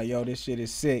in and was like, yo, this shit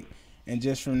is sick. And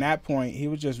just from that point, he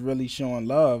was just really showing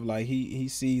love. Like, he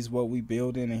sees what we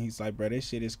building, and he's like, bro, this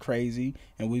shit is crazy,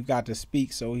 and we've got to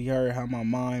speak. So he heard how my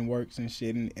mind works and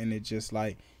shit, and it just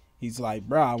like, he's like,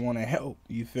 bro, I want to help.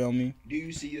 You feel me? Do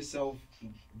you see yourself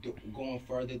going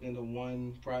further than the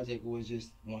one project, or is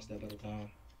just one step at a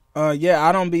time? Yeah,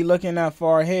 I don't be looking that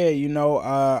far ahead, you know.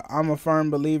 I'm a firm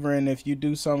believer in if you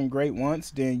do something great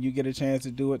once, then you get a chance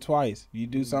to do it twice. You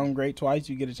do something great twice,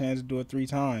 you get a chance to do it 3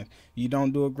 times. You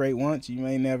don't do it great once, you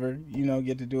may never,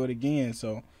 get to do it again.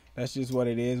 So that's just what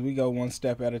it is. We go one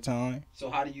step at a time. So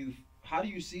how do you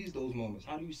seize those moments?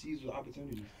 How do you seize those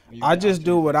opportunities? I just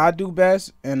do what I do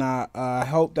best, and I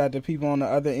hope that the people on the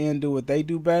other end do what they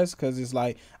do best, because it's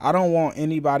like, I don't want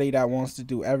anybody that wants to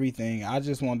do everything. I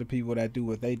just want the people that do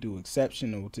what they do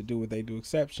exceptional to do what they do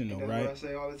exceptional, that's right? What I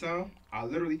say all the time.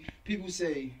 People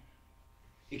say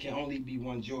it can only be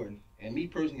one Jordan, and me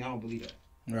personally, I don't believe that.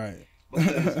 Right.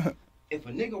 Because if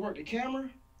a nigga work the camera,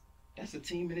 that's a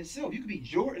team in itself. You could be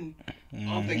Jordan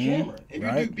of the camera. If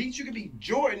you do beats, you could be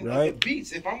Jordan of the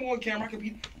beats. If I'm on camera,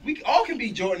 we all can be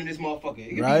Jordan in this motherfucker.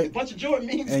 It could be a bunch of Jordan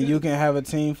memes. And you can have a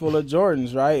team full of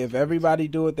Jordans, right? If everybody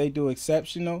do what they do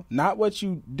exceptional, not what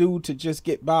you do to just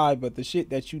get by, but the shit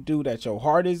that you do that your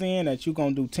heart is in, that you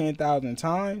gonna do 10,000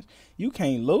 times, you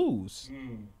can't lose.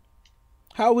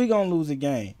 How we gonna lose a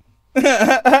game? You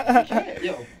can't,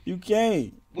 yo. You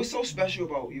can't. What's so special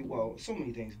about you? Well, so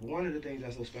many things, but one of the things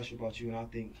that's so special about you, and I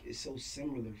think is so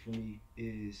similar for me,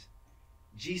 is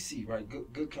GC, right?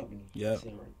 Good company. Yeah.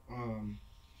 Right.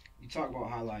 You talk about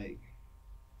how like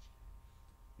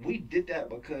we did that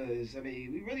because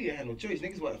we really didn't have no choice.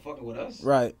 Niggas wasn't fucking with us.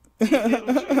 Right. We had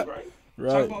no choice, right?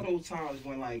 Right. Talk about those times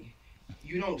when like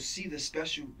you don't see the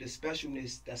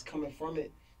specialness that's coming from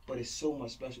it, but it's so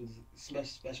much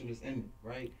specialness in it,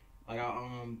 right? Like,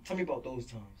 tell me about those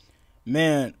times.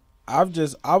 Man, I was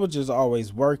just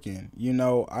always working.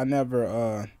 I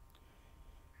never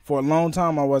for a long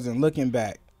time I wasn't looking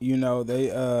back.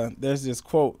 There's this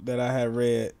quote that I had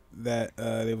read that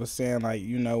it was saying like,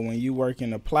 when you work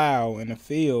in a plow in a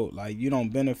field, like you don't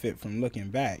benefit from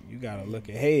looking back. You gotta look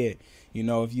ahead.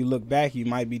 If you look back, you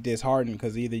might be disheartened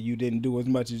because either you didn't do as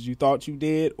much as you thought you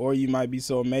did, or you might be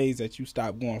so amazed that you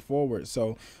stopped going forward.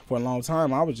 So for a long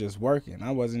time, I was just working. I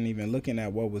wasn't even looking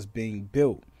at what was being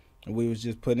built. We was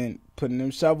just putting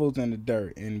them shovels in the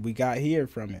dirt, and we got here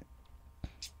from it.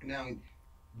 Now,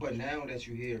 but now that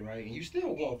you're here, right, and you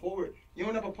still going forward, you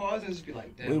don't ever pause and just be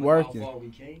like, damn, We look working. how far we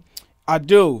came. I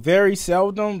do, very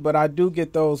seldom, but I do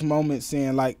get those moments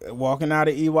seeing, like, walking out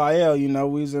of EYL, you know,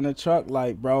 we was in a truck,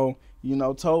 like, bro, you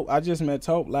know, Tope, I just met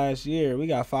Tope last year. We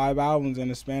got 5 albums in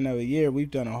the span of a year.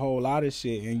 We've done a whole lot of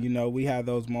shit, and, you know, we had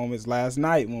those moments last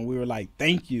night when we were like,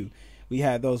 thank you. We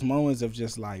had those moments of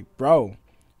just like, bro,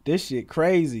 this shit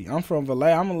crazy. I'm from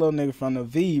Valet. I'm a little nigga from the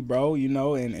V, bro, you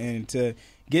know, and to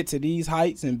get to these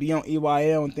heights and be on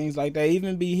EYL and things like that,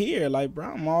 even be here, like, bro,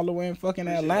 I'm all the way in fucking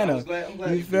Atlanta. I'm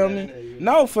glad you feel me?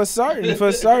 No, for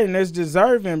certain, it's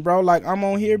deserving, bro. Like, I'm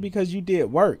on here because you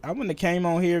did work. I wouldn't have came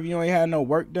on here if you ain't had no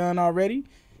work done already.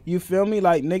 You feel me?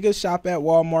 Like, niggas shop at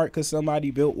Walmart because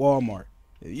somebody built Walmart.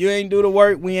 If you ain't do the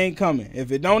work, we ain't coming.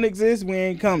 If it don't exist, we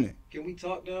ain't coming. Can we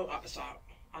talk now?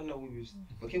 I know we was,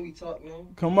 but can we talk now?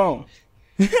 Come on.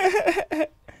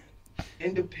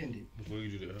 Independent. Before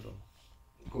you do that, hold on.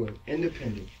 Go ahead.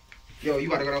 Independent. Yo, you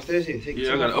gotta go downstairs here. Take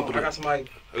Yeah, I gotta open I got somebody.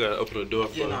 I gotta open the door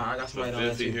for Yeah, nah, I got somebody down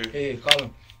there too. here. Hey, call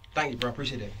him. Thank you, bro.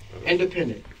 Appreciate that.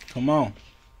 Independent. Come on.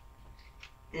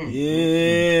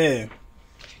 Yeah.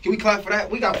 Can we clap for that?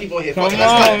 We got people in here. Come Fuck it,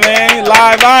 on, let's man.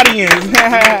 Live audience.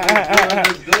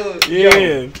 That's good. Yeah.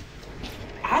 Yo,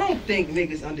 I don't think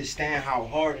niggas understand how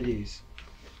hard it is,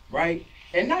 right?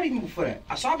 And not even before that.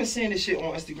 So I've been saying this shit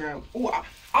on Instagram. Ooh,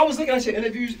 I was looking at your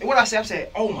interviews, and what I said,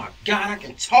 oh my God, I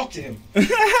can talk to him. Like,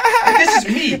 this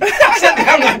is me. I said that,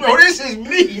 I'm like, bro, this is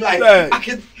me. Like, I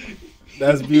can.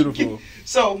 That's beautiful.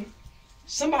 So,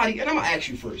 somebody, and I'm gonna ask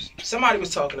you first. Somebody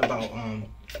was talking about,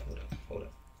 hold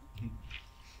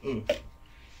up.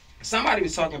 Somebody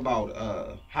was talking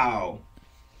about how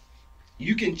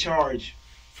you can charge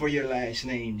for your last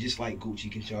name just like Gucci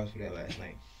can charge for their last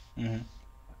name. Mm-hmm.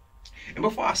 And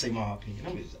before I say my opinion,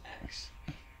 I'm just ask.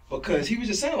 Because he was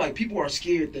just saying, like, people are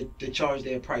scared to charge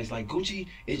their price. Like, Gucci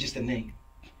is just a name.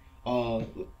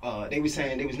 They were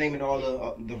saying, they was naming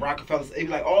all the Rockefellers. They were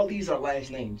like, all these are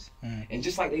last names. And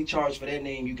just like they charge for their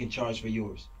name, you can charge for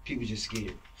yours. People just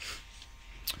scared.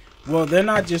 Well, they're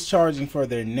not just charging for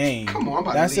their name. Come on, I'm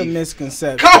about That's to a leave.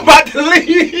 misconception. Come about to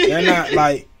leave. They're not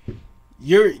like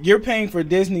you're paying for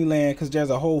Disneyland because there's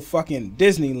a whole fucking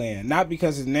Disneyland, not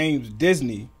because his name's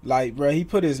Disney. Like, bro, he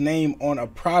put his name on a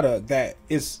product that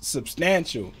is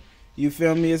substantial. You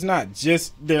feel me? It's not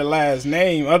just their last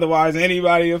name. Otherwise,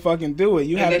 anybody will fucking do it.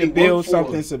 You have to build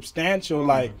something substantial.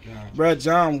 Like, bro,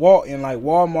 John Walton, like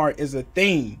Walmart is a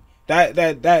thing.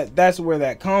 That's where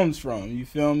that comes from. You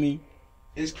feel me?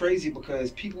 It's crazy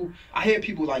because I hear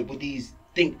people like with these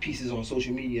think pieces on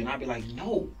social media, and I be like,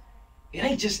 no, it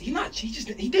ain't just, he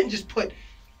didn't just put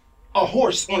a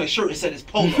horse on a shirt and said it's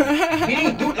polo. He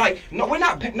didn't do it. Like, no, we're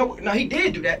not, no, he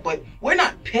did do that, but we're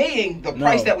not paying the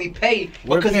price that we pay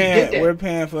because he did that. We're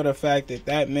paying for the fact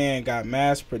that man got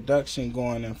mass production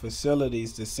going in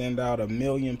facilities to send out 1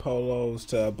 million polos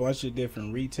to a bunch of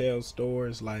different retail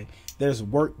stores. Like, there's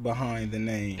work behind the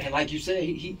name. And like you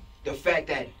said, the fact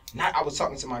that I was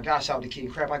talking to my guy, shout out to King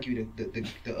Crap, I give you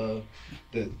the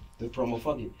promo,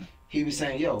 fuck it. He was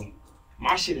saying, yo,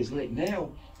 my shit is lit now,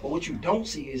 but what you don't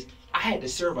see is I had to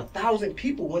serve 1,000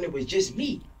 people when it was just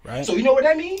me. Right. So you know what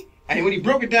that mean? And when he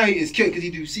broke it down, he is killed because he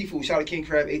do seafood. Shout out to King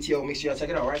Crab, ATO, make sure y'all check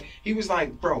it out, right? He was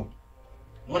like, bro,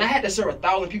 when I had to serve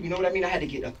 1,000 people, you know what I mean? I had to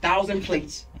get 1,000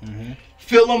 plates,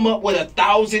 fill them up with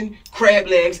 1,000 crab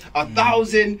legs,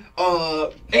 1,000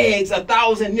 eggs,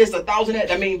 1,000 this, 1,000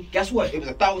 that. I mean, guess what? It was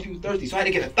 1,000 people thirsty, so I had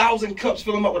to get 1,000 cups,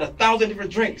 fill them up with 1,000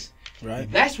 different drinks.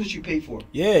 Right. That's what you pay for.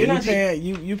 Yeah,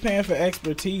 you paying for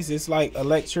expertise. It's like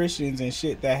electricians and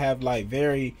shit that have like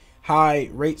very high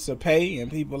rates of pay,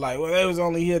 and people like, well, they was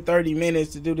only here 30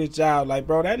 minutes to do this job. Like,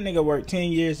 bro, that nigga worked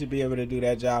 10 years to be able to do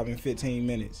that job in 15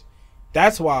 minutes.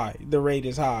 That's why the rate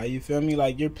is high. You feel me?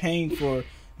 Like, you're paying for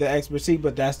the expertise,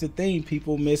 but that's the thing.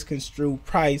 People misconstrue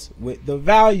price with the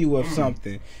value of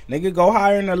something. Nigga, go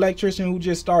hire an electrician who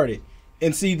just started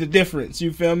and see the difference.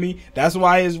 You feel me? That's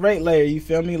why it's rate layer. You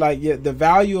feel me? Like, yeah, the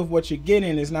value of what you're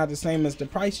getting is not the same as the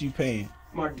price you paying.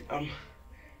 I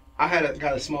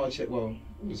got a small check. Well,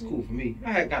 it was cool for me.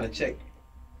 I had got a check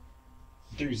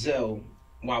through Zelle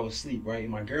while I was asleep, right?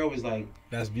 And my girl was like,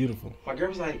 that's beautiful. My girl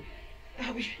was like,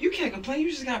 you can't complain.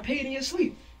 You just got paid in your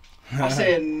sleep. I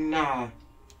said, nah,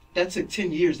 that took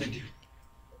 10 years to do.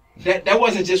 That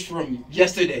wasn't just from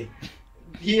yesterday.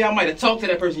 Yeah, I might have talked to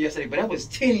that person yesterday, but that was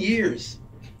 10 years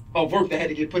of work that had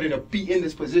to get put in be in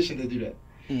this position to do that.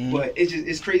 But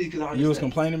it's crazy because you was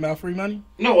complaining about free money?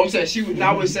 No, I'm saying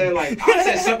I was saying like I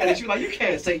said something that she was like, you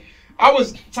can't say. I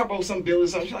was talking about some bill or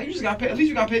something. She's like, you just got paid. At least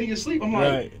you got paid in your sleep. I'm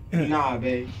like, nah,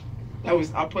 babe.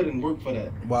 I put in work for that.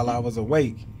 While I was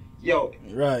awake. Yo,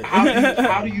 Right.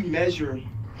 how do you measure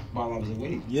while I was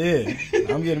awake? Yeah,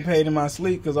 I'm getting paid in my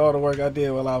sleep because all the work I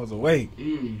did while I was awake.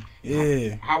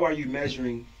 Yeah. How are you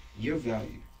measuring your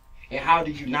value? And how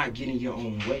do you not get in your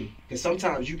own way? Because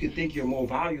sometimes you can think you're more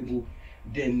valuable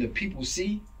than the people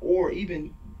see, or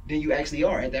even than you actually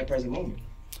are at that present moment.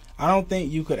 I don't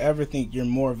think you could ever think you're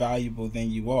more valuable than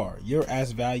you are. You're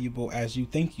as valuable as you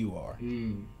think you are.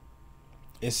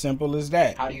 It's simple as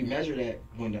that. How do you measure that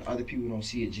when the other people don't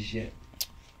see it just yet?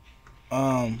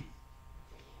 I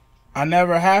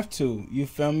never have to. You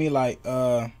feel me? Like,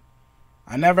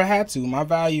 I never had to. My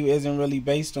value isn't really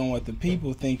based on what the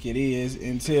people think it is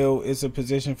until it's a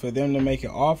position for them to make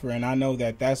an offer, and I know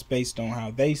that that's based on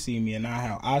how they see me and not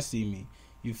how I see me.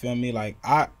 You feel me? Like,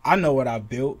 I know what I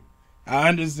built. I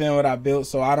understand what I built,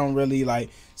 so I don't really, like,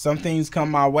 some things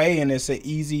come my way and it's an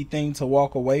easy thing to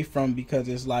walk away from because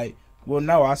it's like, well,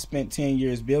 no, I spent 10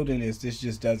 years building this. This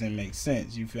just doesn't make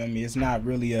sense. You feel me? It's not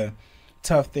really a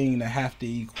tough thing to have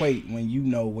to equate when you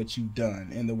know what you've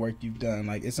done and the work you've done.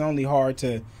 Like, it's only hard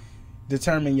to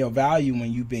determine your value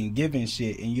when you've been given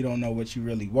shit and you don't know what you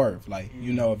really worth. Like,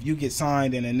 you know, if you get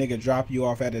signed and a nigga drop you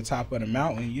off at the top of the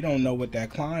mountain, you don't know what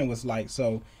that climb was like.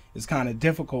 So it's kind of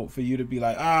difficult for you to be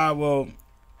like, well,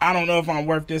 I don't know if I'm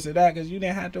worth this or that because you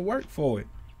didn't have to work for it.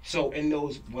 So in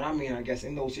those, what I mean, I guess,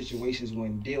 in those situations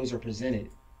when deals are presented,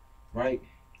 right,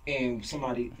 and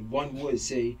one would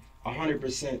say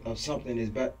 100% of something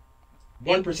is better,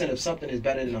 1% of something is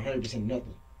better than 100% of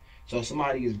nothing. So if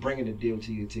somebody is bringing a deal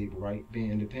to your table, right,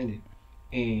 being independent,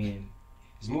 and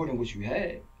it's more than what you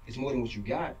had, it's more than what you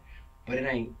got, but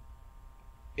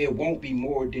it won't be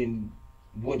more than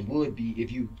what would be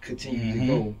if you continue to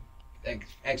go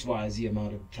X, Y, Z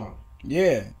amount of time.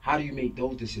 Yeah. How do you make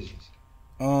those decisions?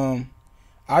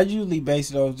 I usually base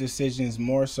those decisions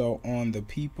more so on the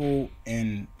people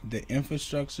and the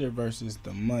infrastructure versus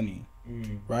the money,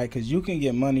 right? Because you can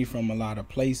get money from a lot of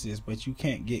places, but you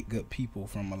can't get good people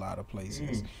from a lot of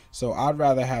places. So I'd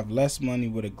rather have less money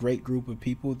with a great group of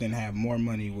people than have more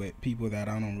money with people that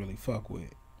I don't really fuck with.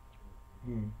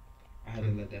 I had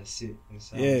to let that sit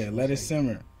inside. Yeah, let it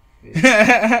simmer.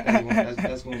 Yeah.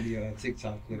 That's gonna be a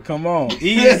TikTok clip. Come on,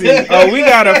 easy. Oh, we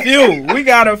got a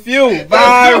few.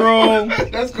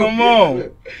 Viral. That's Come on.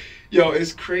 Yo,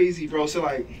 it's crazy, bro. So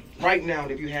like, right now,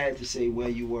 if you had to say where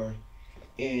you were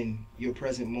in your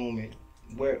present moment,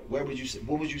 where would you say,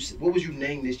 what would you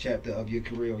name this chapter of your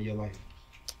career or your life?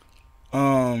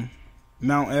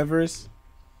 Mount Everest.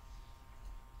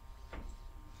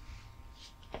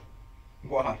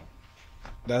 Why?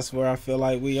 That's where I feel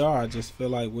like we are. I just feel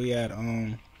like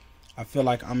I feel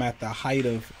like I'm at the height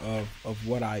of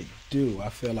what I do. I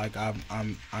feel like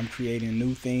I'm creating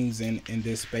new things in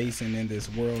this space and in this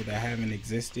world that haven't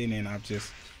existed, and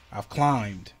I've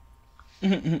climbed.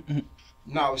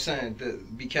 No, I was saying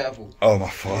be careful. Oh, my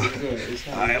fault.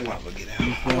 I'm about to get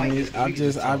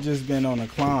out. I've just been on a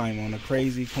climb, on a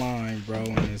crazy climb, bro,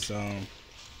 and it's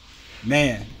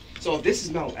man. So if this is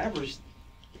Mount Everest,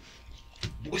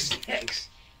 what's next?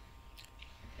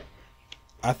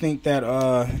 I think that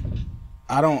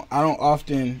I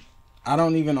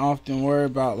don't even often worry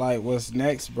about like what's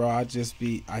next, bro. I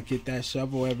get that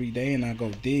shovel every day and I go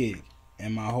dig,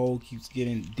 and my hole keeps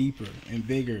getting deeper and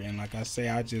bigger. And like I say,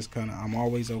 I'm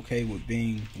always okay with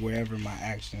being wherever my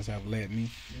actions have led me.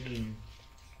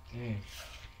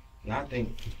 Yeah, I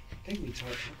think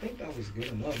that was good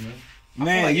enough, man.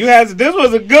 Man, this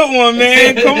was a good one,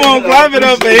 man. Come on, clap it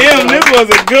up for him. This was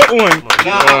a good one.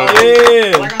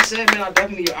 Yeah. Like I said, man,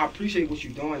 I appreciate what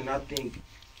you're doing, and I think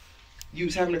you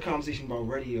was having a conversation about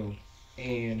radio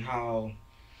and how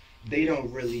they don't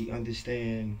really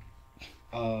understand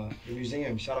the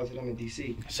museum. Shout out to them in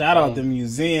DC. Shout out the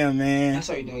museum, man. I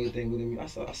saw you doing your thing with them.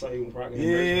 I saw you rocking the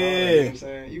yeah. merch. You know what I'm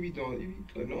saying? You be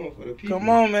putting on for the people. Come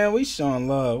on, man. We showing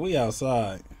love. We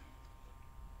outside.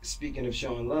 Speaking of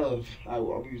showing love, we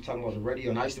were talking about the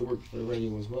radio, and I used to work for the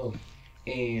radio as well,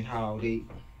 and how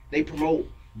they promote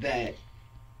that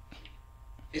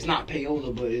it's not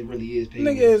payola, but it really is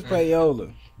payola. Nigga is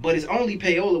payola. But it's only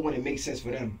payola when it makes sense for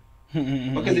them.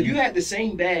 Because if you had the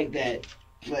same bag that,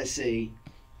 let's say,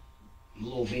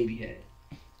 Lil Baby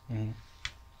had,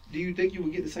 do you think you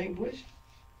would get the same push?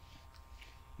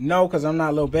 No, because I'm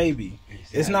not Lil Baby.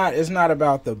 Exactly. It's not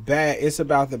about the bag. It's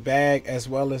about the bag as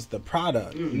well as the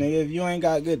product. Nigga, if you ain't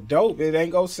got good dope, it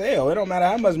ain't gonna sell. It don't matter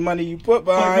how much money you put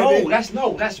behind it.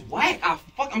 That's whack.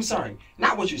 I'm sorry.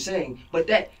 Not what you're saying, but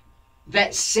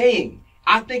that saying,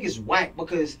 I think is whack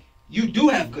because you do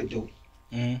have good dope,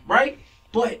 right?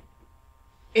 But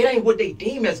it ain't what they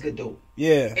deem as good dope.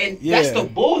 Yeah. And yeah. that's the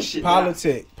bullshit.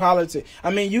 Politic.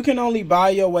 I mean, you can only buy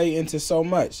your way into so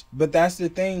much, but that's the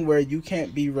thing where you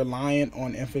can't be reliant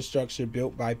on infrastructure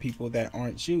built by people that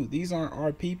aren't you. These aren't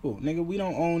our people, nigga. We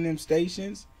don't own them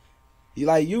stations.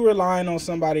 You relying on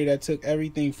somebody that took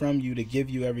everything from you to give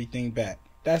you everything back.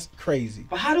 That's crazy.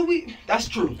 But how do we? That's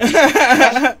true.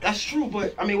 that's true.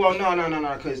 But I mean, well,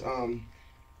 no. Because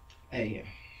hey,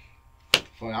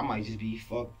 fuck, I might just be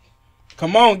fucked.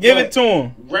 Come on, give it to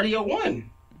him. Radio One,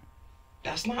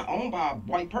 that's not owned by a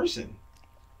white person.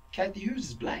 Kathy Hughes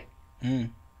is black,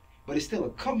 but it's still a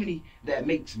company that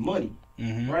makes money,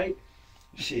 right?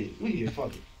 Shit, we here,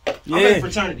 fuck it. Yeah. I'm in a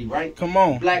fraternity, right? Come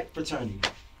on. Black fraternity.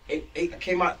 I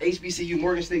came out HBCU,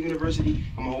 Morgan State University.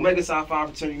 I'm an Omega Psi Phi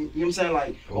fraternity. You know what I'm saying?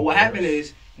 Like, but what happened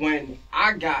is when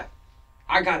I got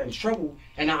in trouble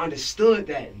and I understood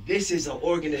that this is an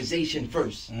organization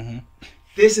first.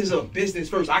 This is a business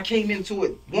first. I came into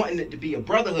it wanting it to be a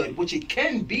brotherhood, which it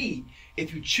can be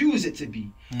if you choose it to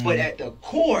be. But at the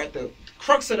core, at the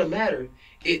crux of the matter,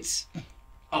 it's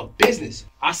a business.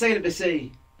 I say that to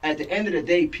say, at the end of the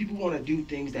day, people want to do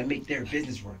things that make their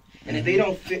business run. And if they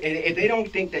don't if they don't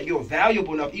think that you're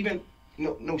valuable enough, even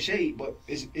no shade, but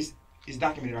it's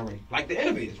documented already. Like the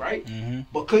innovators, right?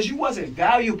 Because you wasn't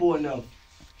valuable enough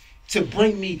to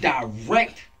bring me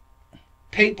direct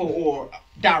paper or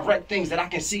direct things that I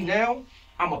can see now,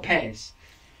 I'm a pass.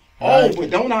 Right. Oh, but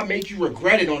don't I make you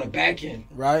regret it on the back end?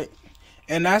 Right.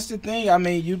 And that's the thing. I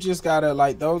mean, you just gotta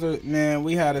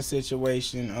we had a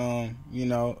situation,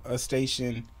 a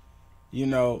station,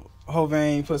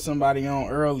 Hovain put somebody on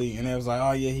early and it was like,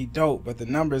 oh yeah, he dope, but the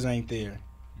numbers ain't there.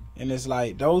 And it's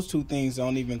like those two things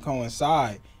don't even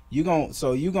coincide. You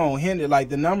gonna hinder, like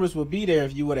the numbers would be there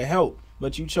if you would have helped.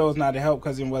 But you chose not to help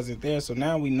because it wasn't there. So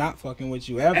now we not fucking with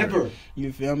you ever.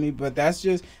 You feel me? But that's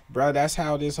just, bro, that's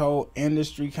how this whole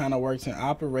industry kind of works and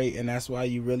operate. And that's why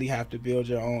you really have to build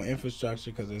your own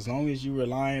infrastructure. Because as long as you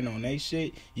relying on they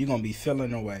shit, you're going to be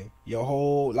feeling away. You're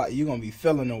going to be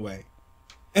feeling away.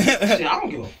 Shit, I don't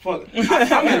give a fuck.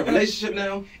 I'm in a relationship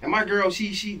now, and my girl,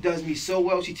 she does me so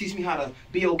well. She teaches me how to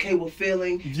be okay with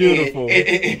feeling. Beautiful.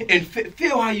 And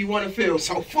feel how you want to feel.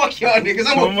 So fuck y'all niggas.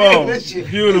 I'm going to feel this shit.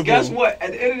 Beautiful. Guess what?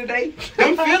 At the end of the day,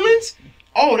 them feelings,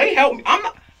 they help me. I'm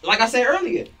not, like I said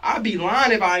earlier, I'd be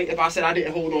lying if I said I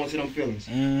didn't hold on to them feelings.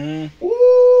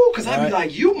 Ooh, because I'd be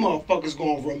like, you motherfuckers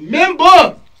going to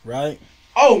remember. Right.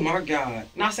 Oh, my God.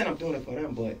 Not saying I'm doing it for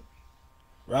them, but.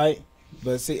 Right.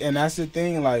 But see, and that's the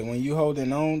thing, like, when you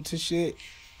holding on to shit,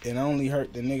 it only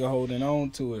hurt the nigga holding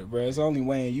on to it, bro. It's only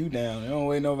weighing you down. It don't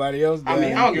weigh nobody else down. I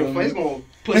mean, I don't give a fuck. It's gonna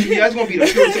push me. That's gonna be the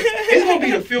fuel. It's gonna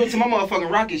be the fuel to my motherfucking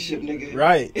rocket ship, nigga.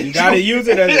 Right. You gotta use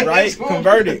it as right.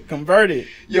 Convert it.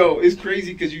 Yo, it's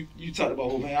crazy because you talked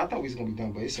about Hovain. I thought we was gonna be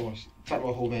done, but it's so much. Talk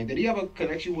about Hovain. Did he have a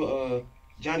connection with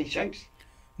Johnny Shipes?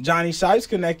 Johnny Shipes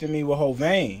connected me with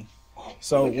Hovain.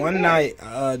 So one night,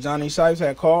 Johnny Shipes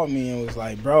had called me and was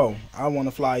like, bro, I want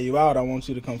to fly you out. I want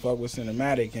you to come fuck with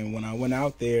Cinematic. And when I went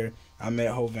out there, I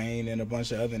met Hovain and a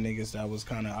bunch of other niggas that was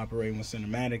kind of operating with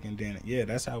Cinematic. And then, yeah,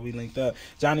 that's how we linked up.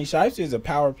 Johnny Shipes is a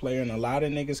power player in a lot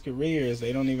of niggas' careers.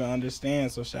 They don't even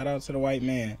understand. So shout out to the white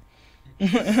man.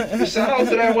 Shout out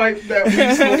to that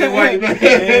weed smoking white man.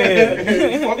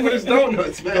 Yeah. Fuck with his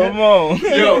donuts, man. Come on.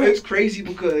 Yo, it's crazy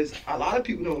because a lot of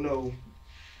people don't know.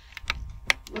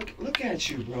 Look at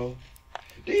you, bro.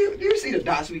 Do you see the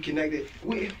dots we connected?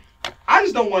 I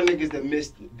just don't want niggas to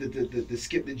miss the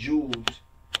skip the jewels,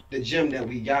 the gem that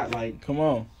we got. Like, come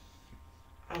on.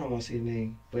 I don't want to say the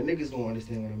name, but niggas don't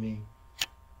understand what I mean.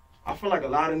 I feel like a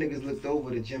lot of niggas looked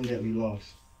over the gem that we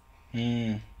lost.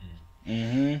 You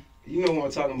know what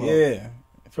I'm talking about? Yeah,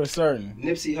 for certain.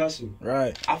 Nipsey Hussle.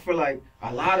 Right. I feel like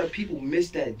a lot of people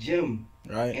missed that gem.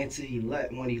 Right. Until he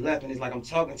left. When he left, and it's like I'm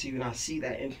talking to you, and I see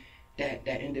that in.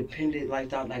 That independent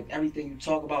lifestyle, like everything you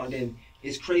talk about, and then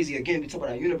it's crazy. Again, we talk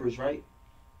about our universe, right?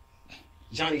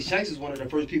 Johnny Shipes is one of the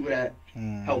first people that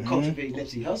helped cultivate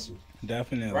Nipsey Hussle.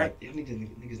 Definitely. Right? Y'all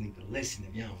niggas need to listen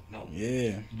if y'all don't know.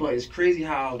 Yeah. But it's crazy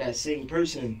how that same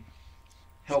person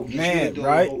helped get you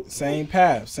right? Same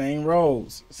path, same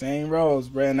roads,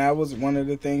 bro. And that was one of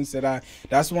the things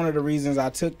that's one of the reasons I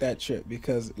took that trip,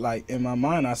 because like in my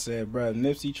mind I said, bro,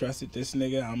 Nipsey trusted this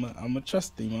nigga, I'm a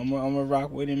trust him. I'm a rock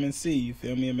with him and see, you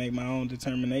feel me, and make my own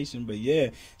determination. But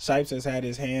yeah, Shipes has had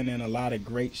his hand in a lot of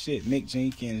great shit. Mick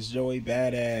Jenkins, Joey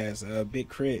Badass, Big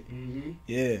Crit.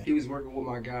 Yeah. He was working with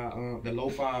my guy, the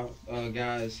Lo-Fi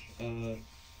guys.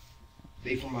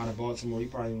 They from out of Baltimore. You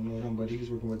probably don't know them, but he was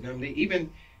working with them. They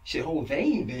even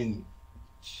Hovain been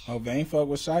Hovain fuck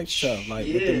with Shipe stuff. Like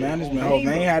with Yeah, the management, Hovain,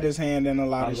 Hovain bro. had his hand in a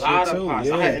lot of shit too. pots.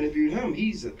 Yeah. I had interviewed him.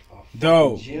 He's a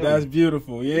Dope. gem. That's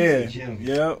beautiful. Yeah. He's a gem.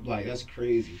 Yep. Like that's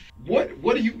crazy. What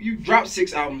do you dropped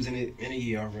 6 albums in a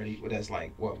year already? Well, that's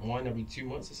like what, one every 2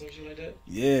 months or something like that.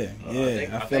 Yeah.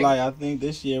 Yeah. I think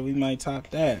this year we might top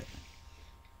that.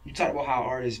 You talk about how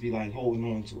artists be like holding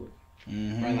on to it,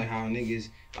 Mm-hmm. right? Like how niggas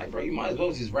like, bro, you might as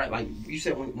well just rap. Like you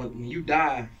said, when you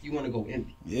die, you want to go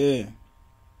empty. Yeah.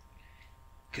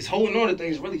 Cause holding on to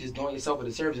things really just doing yourself a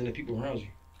disservice and the people around you,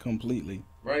 Completely.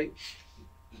 right?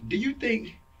 Do you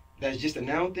think that's just a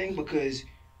now thing because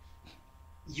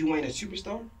you ain't a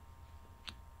superstar?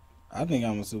 I think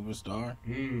I'm a superstar.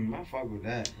 I fuck with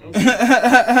that.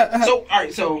 Okay. So, all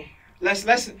right. So let's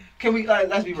can we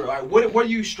let's be real. All right, what are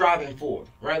you striving for?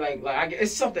 Right? Like I guess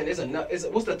it's something. It's enough.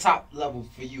 What's the top level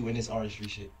for you in this artistry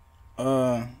shit?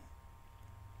 I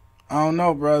don't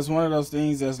know, bro. It's one of those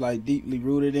things that's like deeply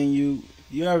rooted in you.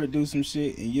 You ever do some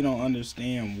shit and you don't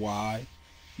understand why?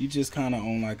 You just kind of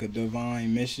on like a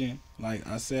divine mission. Like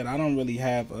I said, I don't really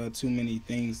have too many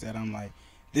things that I'm like,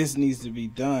 this needs to be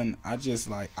done. I just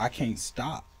like, I can't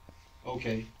stop.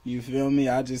 Okay. You feel me?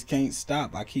 I just can't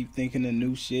stop. I keep thinking of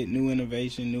new shit, new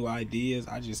innovation, new ideas.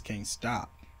 I just can't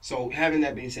stop. So having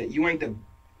that being said, you ain't the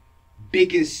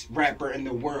biggest rapper in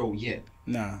the world yet.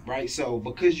 Nah. Right? So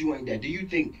because you ain't that, do you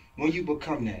think when you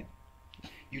become that,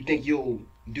 you think you'll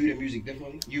do the music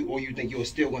differently? You think you're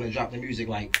still gonna drop the music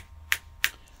like?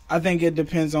 I think it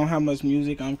depends on how much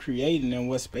music I'm creating and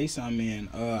what space I'm in.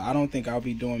 I don't think I'll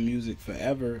be doing music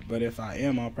forever, but if I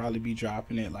am, I'll probably be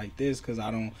dropping it like this because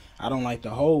I don't like to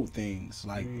hold things.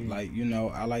 Like you know,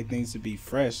 I like things to be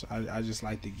fresh. I just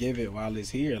like to give it while it's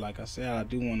here. Like I said, I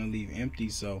do want to leave empty.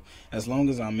 So as long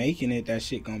as I'm making it, that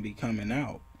shit gonna be coming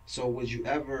out. So would you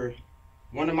ever?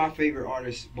 One of my favorite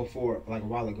artists before, like a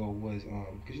while ago, was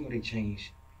because you know they changed.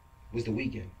 Was The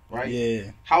Weeknd, right?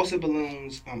 Yeah. House of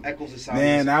Balloons, Echoes of Silence.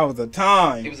 Man, that was a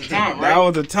time. It was a time, right? That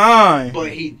was a time.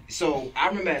 But so I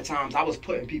remember at times I was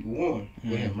putting people on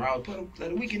with him, right? I was putting like,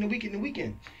 The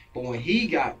Weeknd. But when he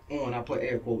got on, I put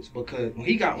air quotes because when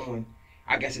he got on,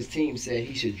 I guess his team said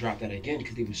he should drop that again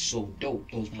because they were so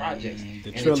dope, those projects. The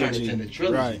and trilogy. it turned into the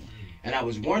trilogy. Right. And I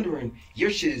was wondering,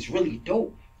 your shit is really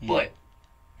dope, but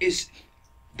it's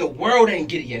the world ain't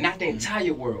get it yet, not the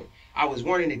entire world. I was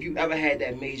wondering if you ever had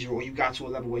that major or you got to a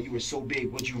level where you were so big,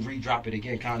 would you re-drop it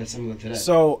again, kind of similar to that?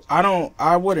 So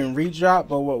I wouldn't re-drop,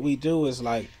 but what we do is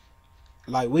like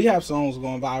we have songs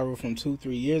going viral from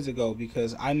 2-3 years ago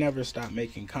because I never stopped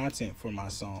making content for my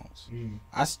songs.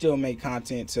 I still make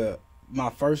content to my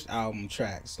first album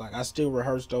tracks. Like I still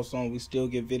rehearse those songs, we still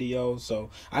get videos, so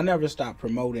I never stop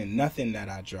promoting nothing that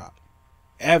I drop.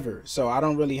 Ever. So I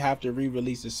don't really have to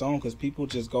re-release the song because people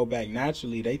just go back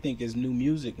naturally. They think it's new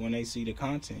music when they see the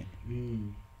content.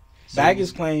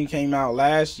 Baggage Claim came out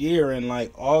last year in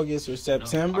like August or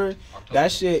September.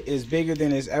 That shit is bigger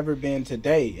than it's ever been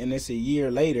today, and it's a year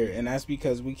later, and that's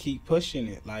because we keep pushing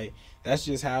it. Like that's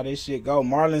just how this shit go.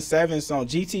 Marlon 7 song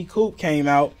GT Coupe came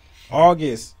out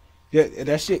August.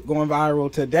 That shit going viral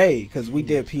today because we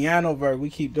did piano verse. We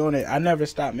keep doing it. I never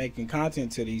stop making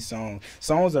content to these songs.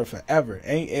 Songs are forever.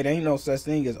 It ain't no such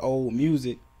thing as old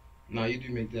music. No, you do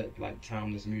make that like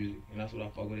timeless music, and that's what I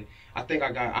fuck with it. I think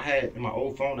I had in my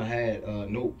old phone. I had a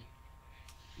note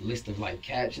list of like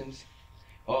captions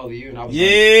all of you, and I was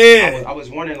I was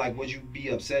wondering like, would you be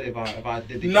upset if I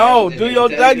did the No, captions do and your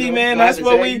tag Dougie, you? man. Do I have That's to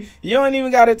what tag you? you don't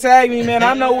even gotta tag me, man.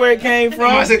 I know where it came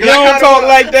from. I said, You don't talk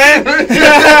like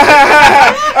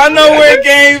that. I know where it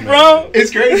came from.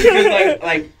 It's crazy because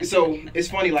like so it's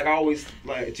funny. Like I always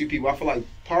like two people. I feel like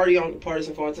Party and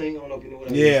Fontaine. I don't know if you know what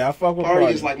I mean. Yeah, I fuck with Party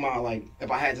Party. is like my like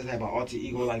if I had to have an alter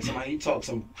ego like somebody he talks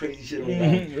some crazy shit on the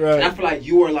Right. And I feel like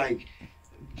you are like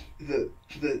the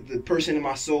person in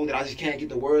my soul that I just can't get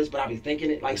the words, but I be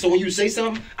thinking it. Like so when you say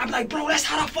something, I'm like, bro, that's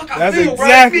how the fuck I That's feel.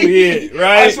 exactly right? it,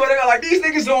 right? I swear to God, like these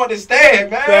niggas don't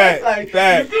understand, man. Fact, like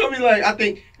fact. you feel me? Like I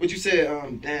think what you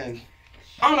said, damn.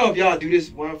 I don't know if y'all do this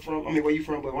where I'm from. I mean, where you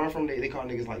from? But where I'm from, they call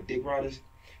niggas like dick riders.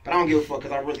 But I don't give a fuck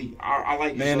because I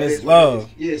like. Man, so it's love.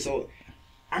 Yeah, so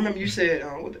I remember you said,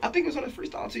 I think it was on the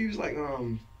freestyle too. You was like,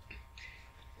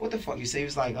 what the fuck you say? He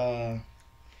was like, I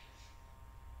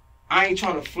ain't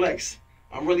trying to flex.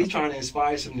 I'm really trying to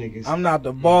inspire some niggas. I'm not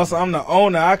the boss. I'm the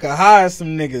owner. I could hire some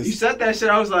niggas. You said that shit.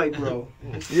 I was like, bro.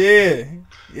 Yeah.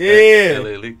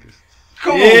 LA Lakers.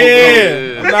 Come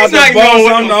Yeah. on, bro. I'm not Niggas the not boss.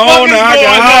 knowing I'm the what the fuck owner. is I going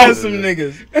can hire on. some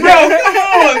niggas. Bro, come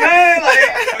on, man. Like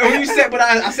when you said, but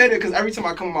I said it because every time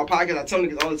I come on my podcast, I tell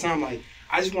niggas all the time, like,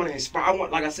 I just want to inspire. I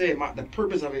want, like I said, the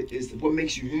purpose of it is what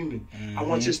makes you human. I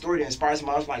want your story to inspire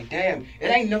somebody else. Like, damn, it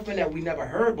ain't nothing that we never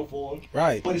heard before.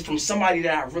 Right. But it's from somebody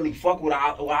that I really fuck with,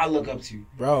 what I look up to.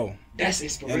 Bro. That's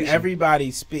inspiration. And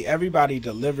everybody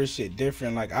delivers shit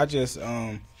different. Like, I just,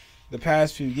 the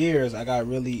past few years, I got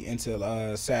really into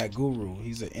Sadhguru.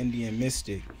 He's an Indian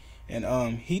mystic.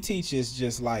 And he teaches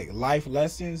just like life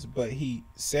lessons, but he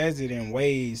says it in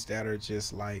ways that are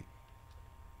just like,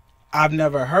 I've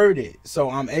never heard it, so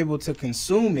I'm able to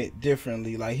consume it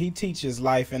differently. Like, he teaches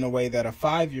life in a way that a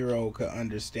 5-year-old could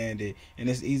understand it, and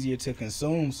it's easier to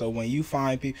consume. So when you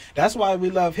find people, that's why we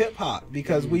love hip hop,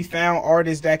 because we found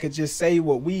artists that could just say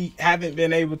what we haven't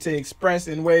been able to express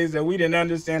in ways that we didn't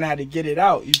understand how to get it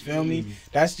out. You feel me?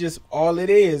 That's just all it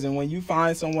is. And when you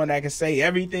find someone that can say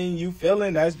everything you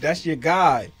feeling, that's your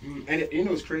guy. And you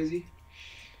know what's crazy?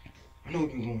 I know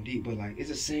we've been going deep, but like, it's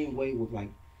the same way with like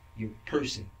your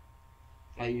person.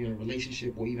 Like, you're in a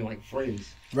relationship or even like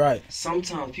friends. Right.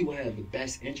 Sometimes people have the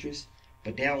best interest,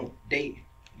 but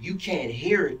you can't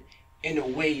hear it in a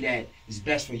way that is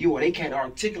best for you, or they can't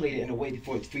articulate it in a way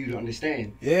for you to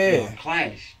understand. Yeah.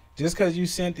 Clash. Just because you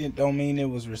sent it don't mean it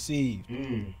was received.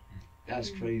 That's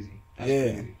crazy. That's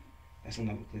crazy. That's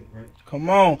another clip, right? Come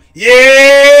on.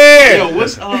 Yeah! Yo,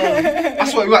 what's I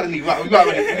swear we got to leave. We got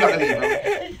to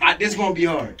leave, bro. This is gonna be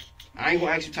hard. I ain't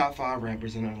gonna ask you top 5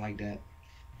 rappers or nothing like that.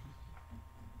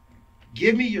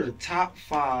 Give me your top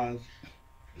 5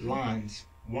 lines,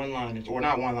 one-liners, or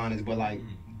not one-liners, but like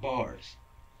bars.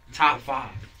 Top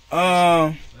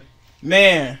 5.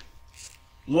 Man,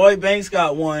 Lloyd Banks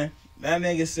got one. That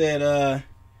nigga said,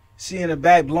 she in the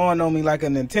back blowing on me like a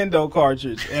Nintendo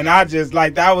cartridge, and I just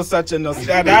like that was such a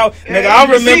nostalgia. Nigga, I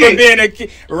remember being a kid,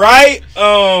 right?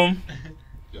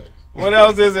 What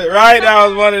else is it? Right, that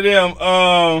was one of them.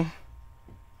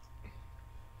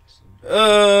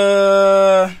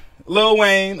 Lil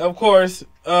Wayne, of course.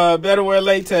 Better wear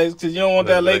latex because you don't want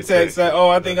that latex.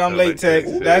 I think I'm latex.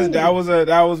 That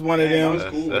was one of them.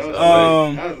 That was cool.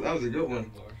 That was a good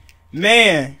one.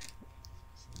 Man,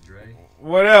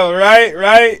 what else?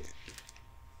 Right.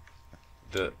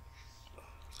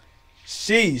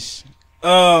 Sheesh.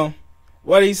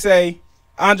 What he say?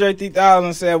 Andre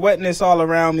 3000 said, "Wetness all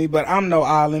around me, but I'm no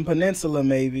island. Peninsula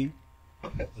maybe."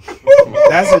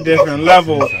 That's a different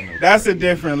level. That's a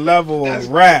different level of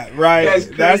rap, right?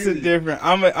 That's a different.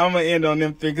 I'm gonna end on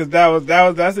them 3 because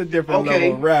that's a different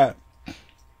level of rap.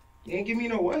 You ain't give me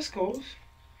no West Coast.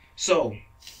 So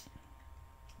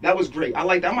that was great. I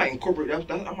like that. I might incorporate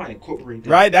that.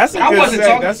 Right, that's a good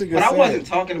set. That's a good set. But I wasn't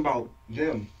talking about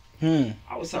them.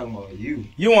 I was talking about you.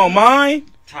 You want mine?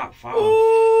 Top 5.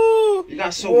 Ooh, you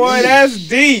got so boy, deep. that's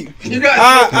deep. You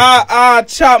got I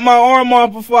chop my arm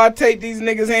off before I take these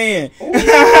niggas' hand.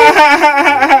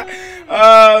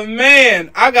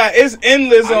 Man, it's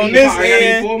endless on this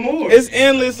end. It's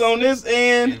endless on this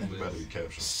end.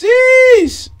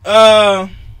 Sheesh.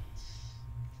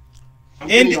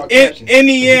 In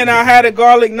the end, I had a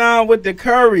garlic naan with the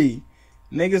curry.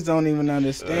 Niggas don't even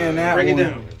understand that break one. It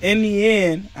down. In the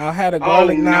end, I had a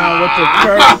garlic naan with the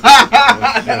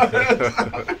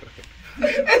curry.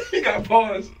 You got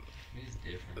pause.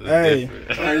 Hey,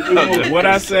 what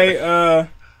I say?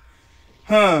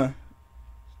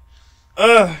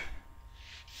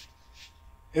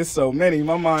 It's so many.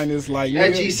 My mind is like.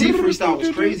 That GC freestyle was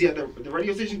crazy at the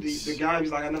radio station. The guy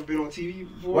was like, "I never been on TV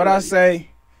before." What I say?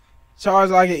 Charge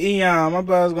like an Eon. My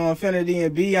brother's going Infinity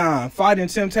and beyond. Fighting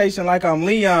temptation like I'm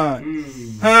Leon.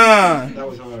 That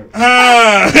was hard.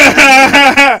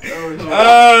 That was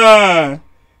hard.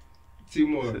 2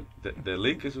 more. The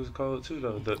Leakers was cold too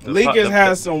though. The Leakers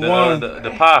has some one.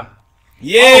 The pie.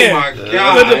 Yeah. Oh my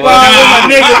God. Put the pie with my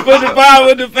niggas. Put the pie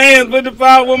with the fans. Put the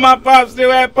pie with my pop. Still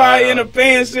had pie in the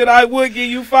pan. Shit, I would give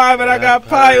you 5, but I got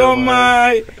pie on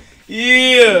my.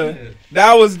 Yeah.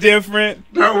 That was different.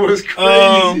 That was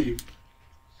crazy.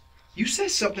 You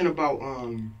said something about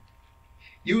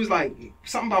you was like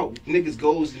something about niggas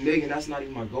goals $1 million. That's not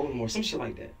even my goal anymore. Some shit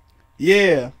like that.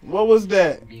 Yeah. What was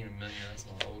that? Being $1 million, that's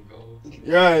my old goal.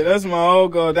 Right, that's my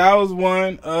old goal. That was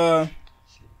one.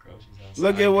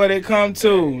 Look at what it come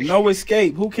to. No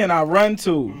escape. Who can I run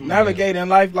to? Navigating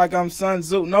life like I'm Sun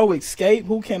Tzu. No escape.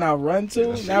 Who can I run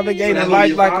to? Navigating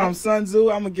life like I'm Sun Tzu.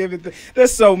 I'm gonna give it.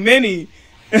 There's so many.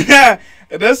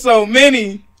 There's so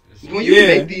many. When you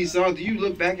make these songs, do you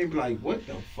look back and be like, "What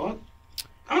the fuck"?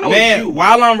 I don't know Man,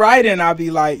 while I'm writing, I'll be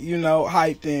like, you know,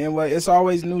 hyped in. Well, it's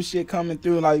always new shit coming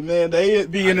through. Like, man, they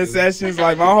be in the sessions.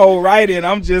 Like, my whole writing,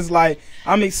 I'm just like,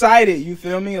 I'm excited. You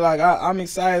feel me? Like, I'm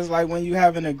excited. It's like when you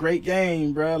having a great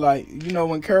game, bro. Like, you know,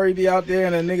 when Curry be out there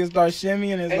and the niggas start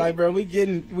shimmying, it's like, bro, we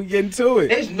getting to it.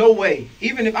 There's no way.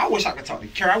 Even if I wish I could talk to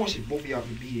Curry, I wish both of y'all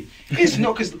could be here. It's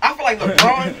no, because I feel like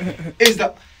LeBron is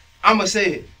the. I'ma say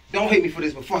it. Don't hate me for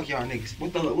this, but fuck y'all niggas.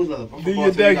 With love. I'm Do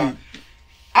your Dougie.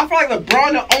 I feel like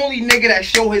LeBron the only nigga that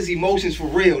show his emotions for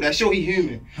real. That show he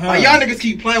human. Like y'all niggas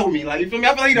keep playing with me. Like you feel me?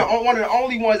 I feel like he one of the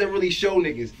only ones that really show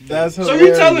niggas. That's so hilarious.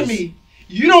 you telling me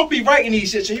you don't be writing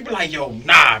these shit, so you be like, yo,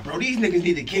 nah, bro, these niggas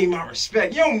need to gain my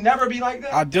respect. You don't never be like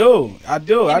that. I do. I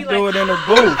do it in the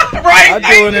booth. Right? I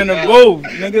do it in the booth.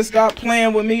 Niggas stop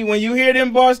playing with me. When you hear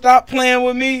them boys stop playing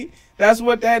with me, that's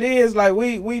what that is. Like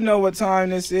we know what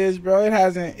time this is, bro.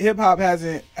 Hip hop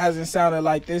hasn't sounded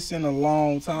like this in a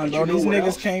long time, bro. These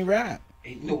niggas can't rap.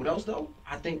 Hey, you know what else though?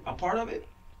 I think a part of it.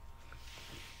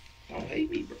 Don't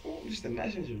hate me, bro. I'm just a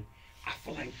messenger. I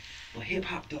feel like, but hip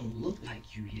hop don't look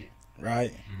like you yet.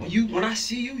 Right. When I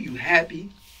see you, you happy.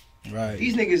 Right.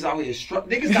 These niggas out here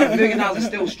niggas got $1 million and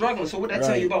still struggling. So what that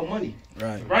tell you about money?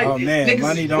 Right. Right. Oh man, niggas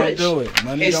money don't do it.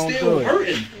 Money don't do it.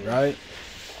 Hurting. Right.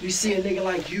 You see a nigga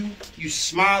like you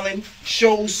smiling,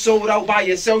 shows sold out by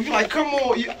yourself. You like, come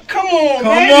on, man. Come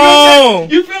on.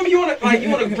 You feel me? You want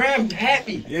to gram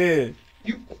happy. Yeah.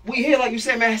 We hear like you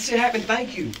said, man, shit happened.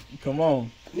 Thank you. Come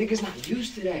on. Niggas not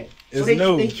used to that, It's so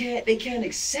new. they can't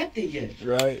accept it yet.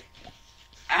 Right.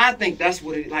 I think that's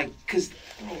what it like, cause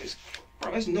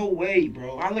bro, there's no way,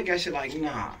 bro. I look at shit like,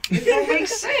 nah, it don't make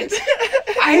sense.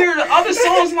 I hear the other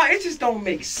songs like it just don't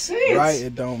make sense. Right,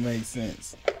 it don't make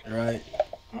sense. Right.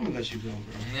 I'm gonna let you go,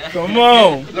 bro. Come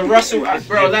on. LaRussell,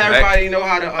 bro, let everybody know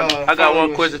how to. I got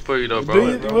one question for you though,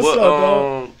 bro. What's up,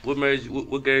 dog?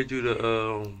 What gave you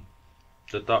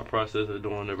the thought process of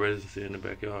doing the residency in the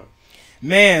backyard?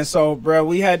 Man, so bro,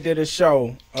 we did a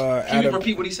show. Can you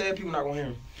repeat what he said? People not gonna hear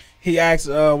him. He asked,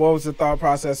 what was the thought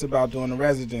process about doing the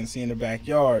residency in the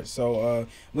backyard? So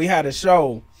we had a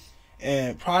show,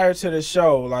 and prior to the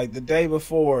show, like the day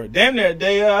before, damn near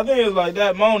day, I think it was like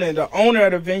that morning, the owner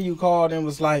of the venue called and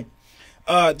was like,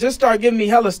 just start giving me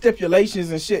hella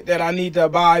stipulations and shit that I need to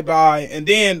abide by. And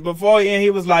then before he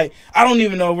was like, I don't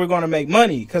even know if we're going to make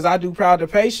money because I do Proud to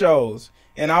Pay shows.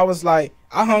 And I was like,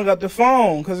 I hung up the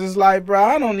phone because it's like, bro,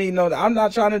 I don't need I'm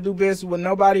not trying to do business with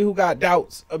nobody who got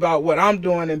doubts about what I'm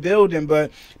doing and building.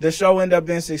 But the show ended up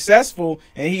being successful,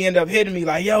 and he ended up hitting me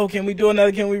like, yo, can we do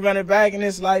another? Can we run it back? And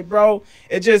it's like, bro,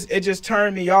 it just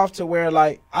turned me off to where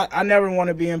like I never want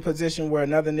to be in a position where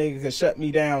another nigga could shut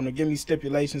me down or give me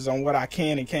stipulations on what I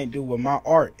can and can't do with my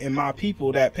art and my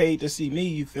people that paid to see me.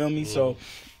 You feel me? So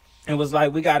it was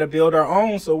like we got to build our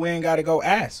own, so we ain't got to go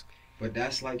ask. But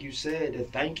that's like you said, the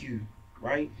thank you,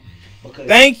 right? Because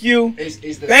thank you. It's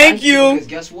the thank you. Because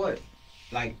guess what?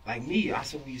 Like me, I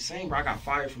said what you saying, bro. I got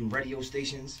fired from radio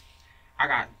stations. I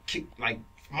got kicked like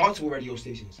multiple radio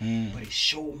stations. But it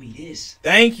showed me this.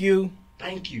 Thank you.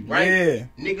 Thank you, right? Yeah.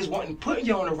 Niggas wasn't putting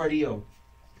you on the radio.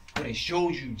 But it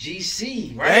showed you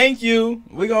GC, right? Thank you.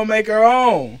 We gonna make our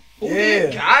own. Who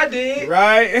did? I did.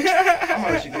 Right. I'm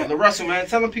gonna let you go. LaRussell, man.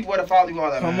 Tell them people where to follow you all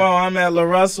that, Come man. on, I'm at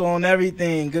LaRussell on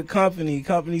everything. Good company.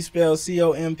 Company spelled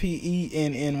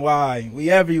COMPENNY. We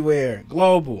everywhere.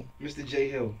 Global. Mr. J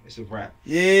Hill. It's a wrap.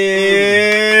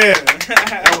 Yeah.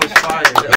 That was fire.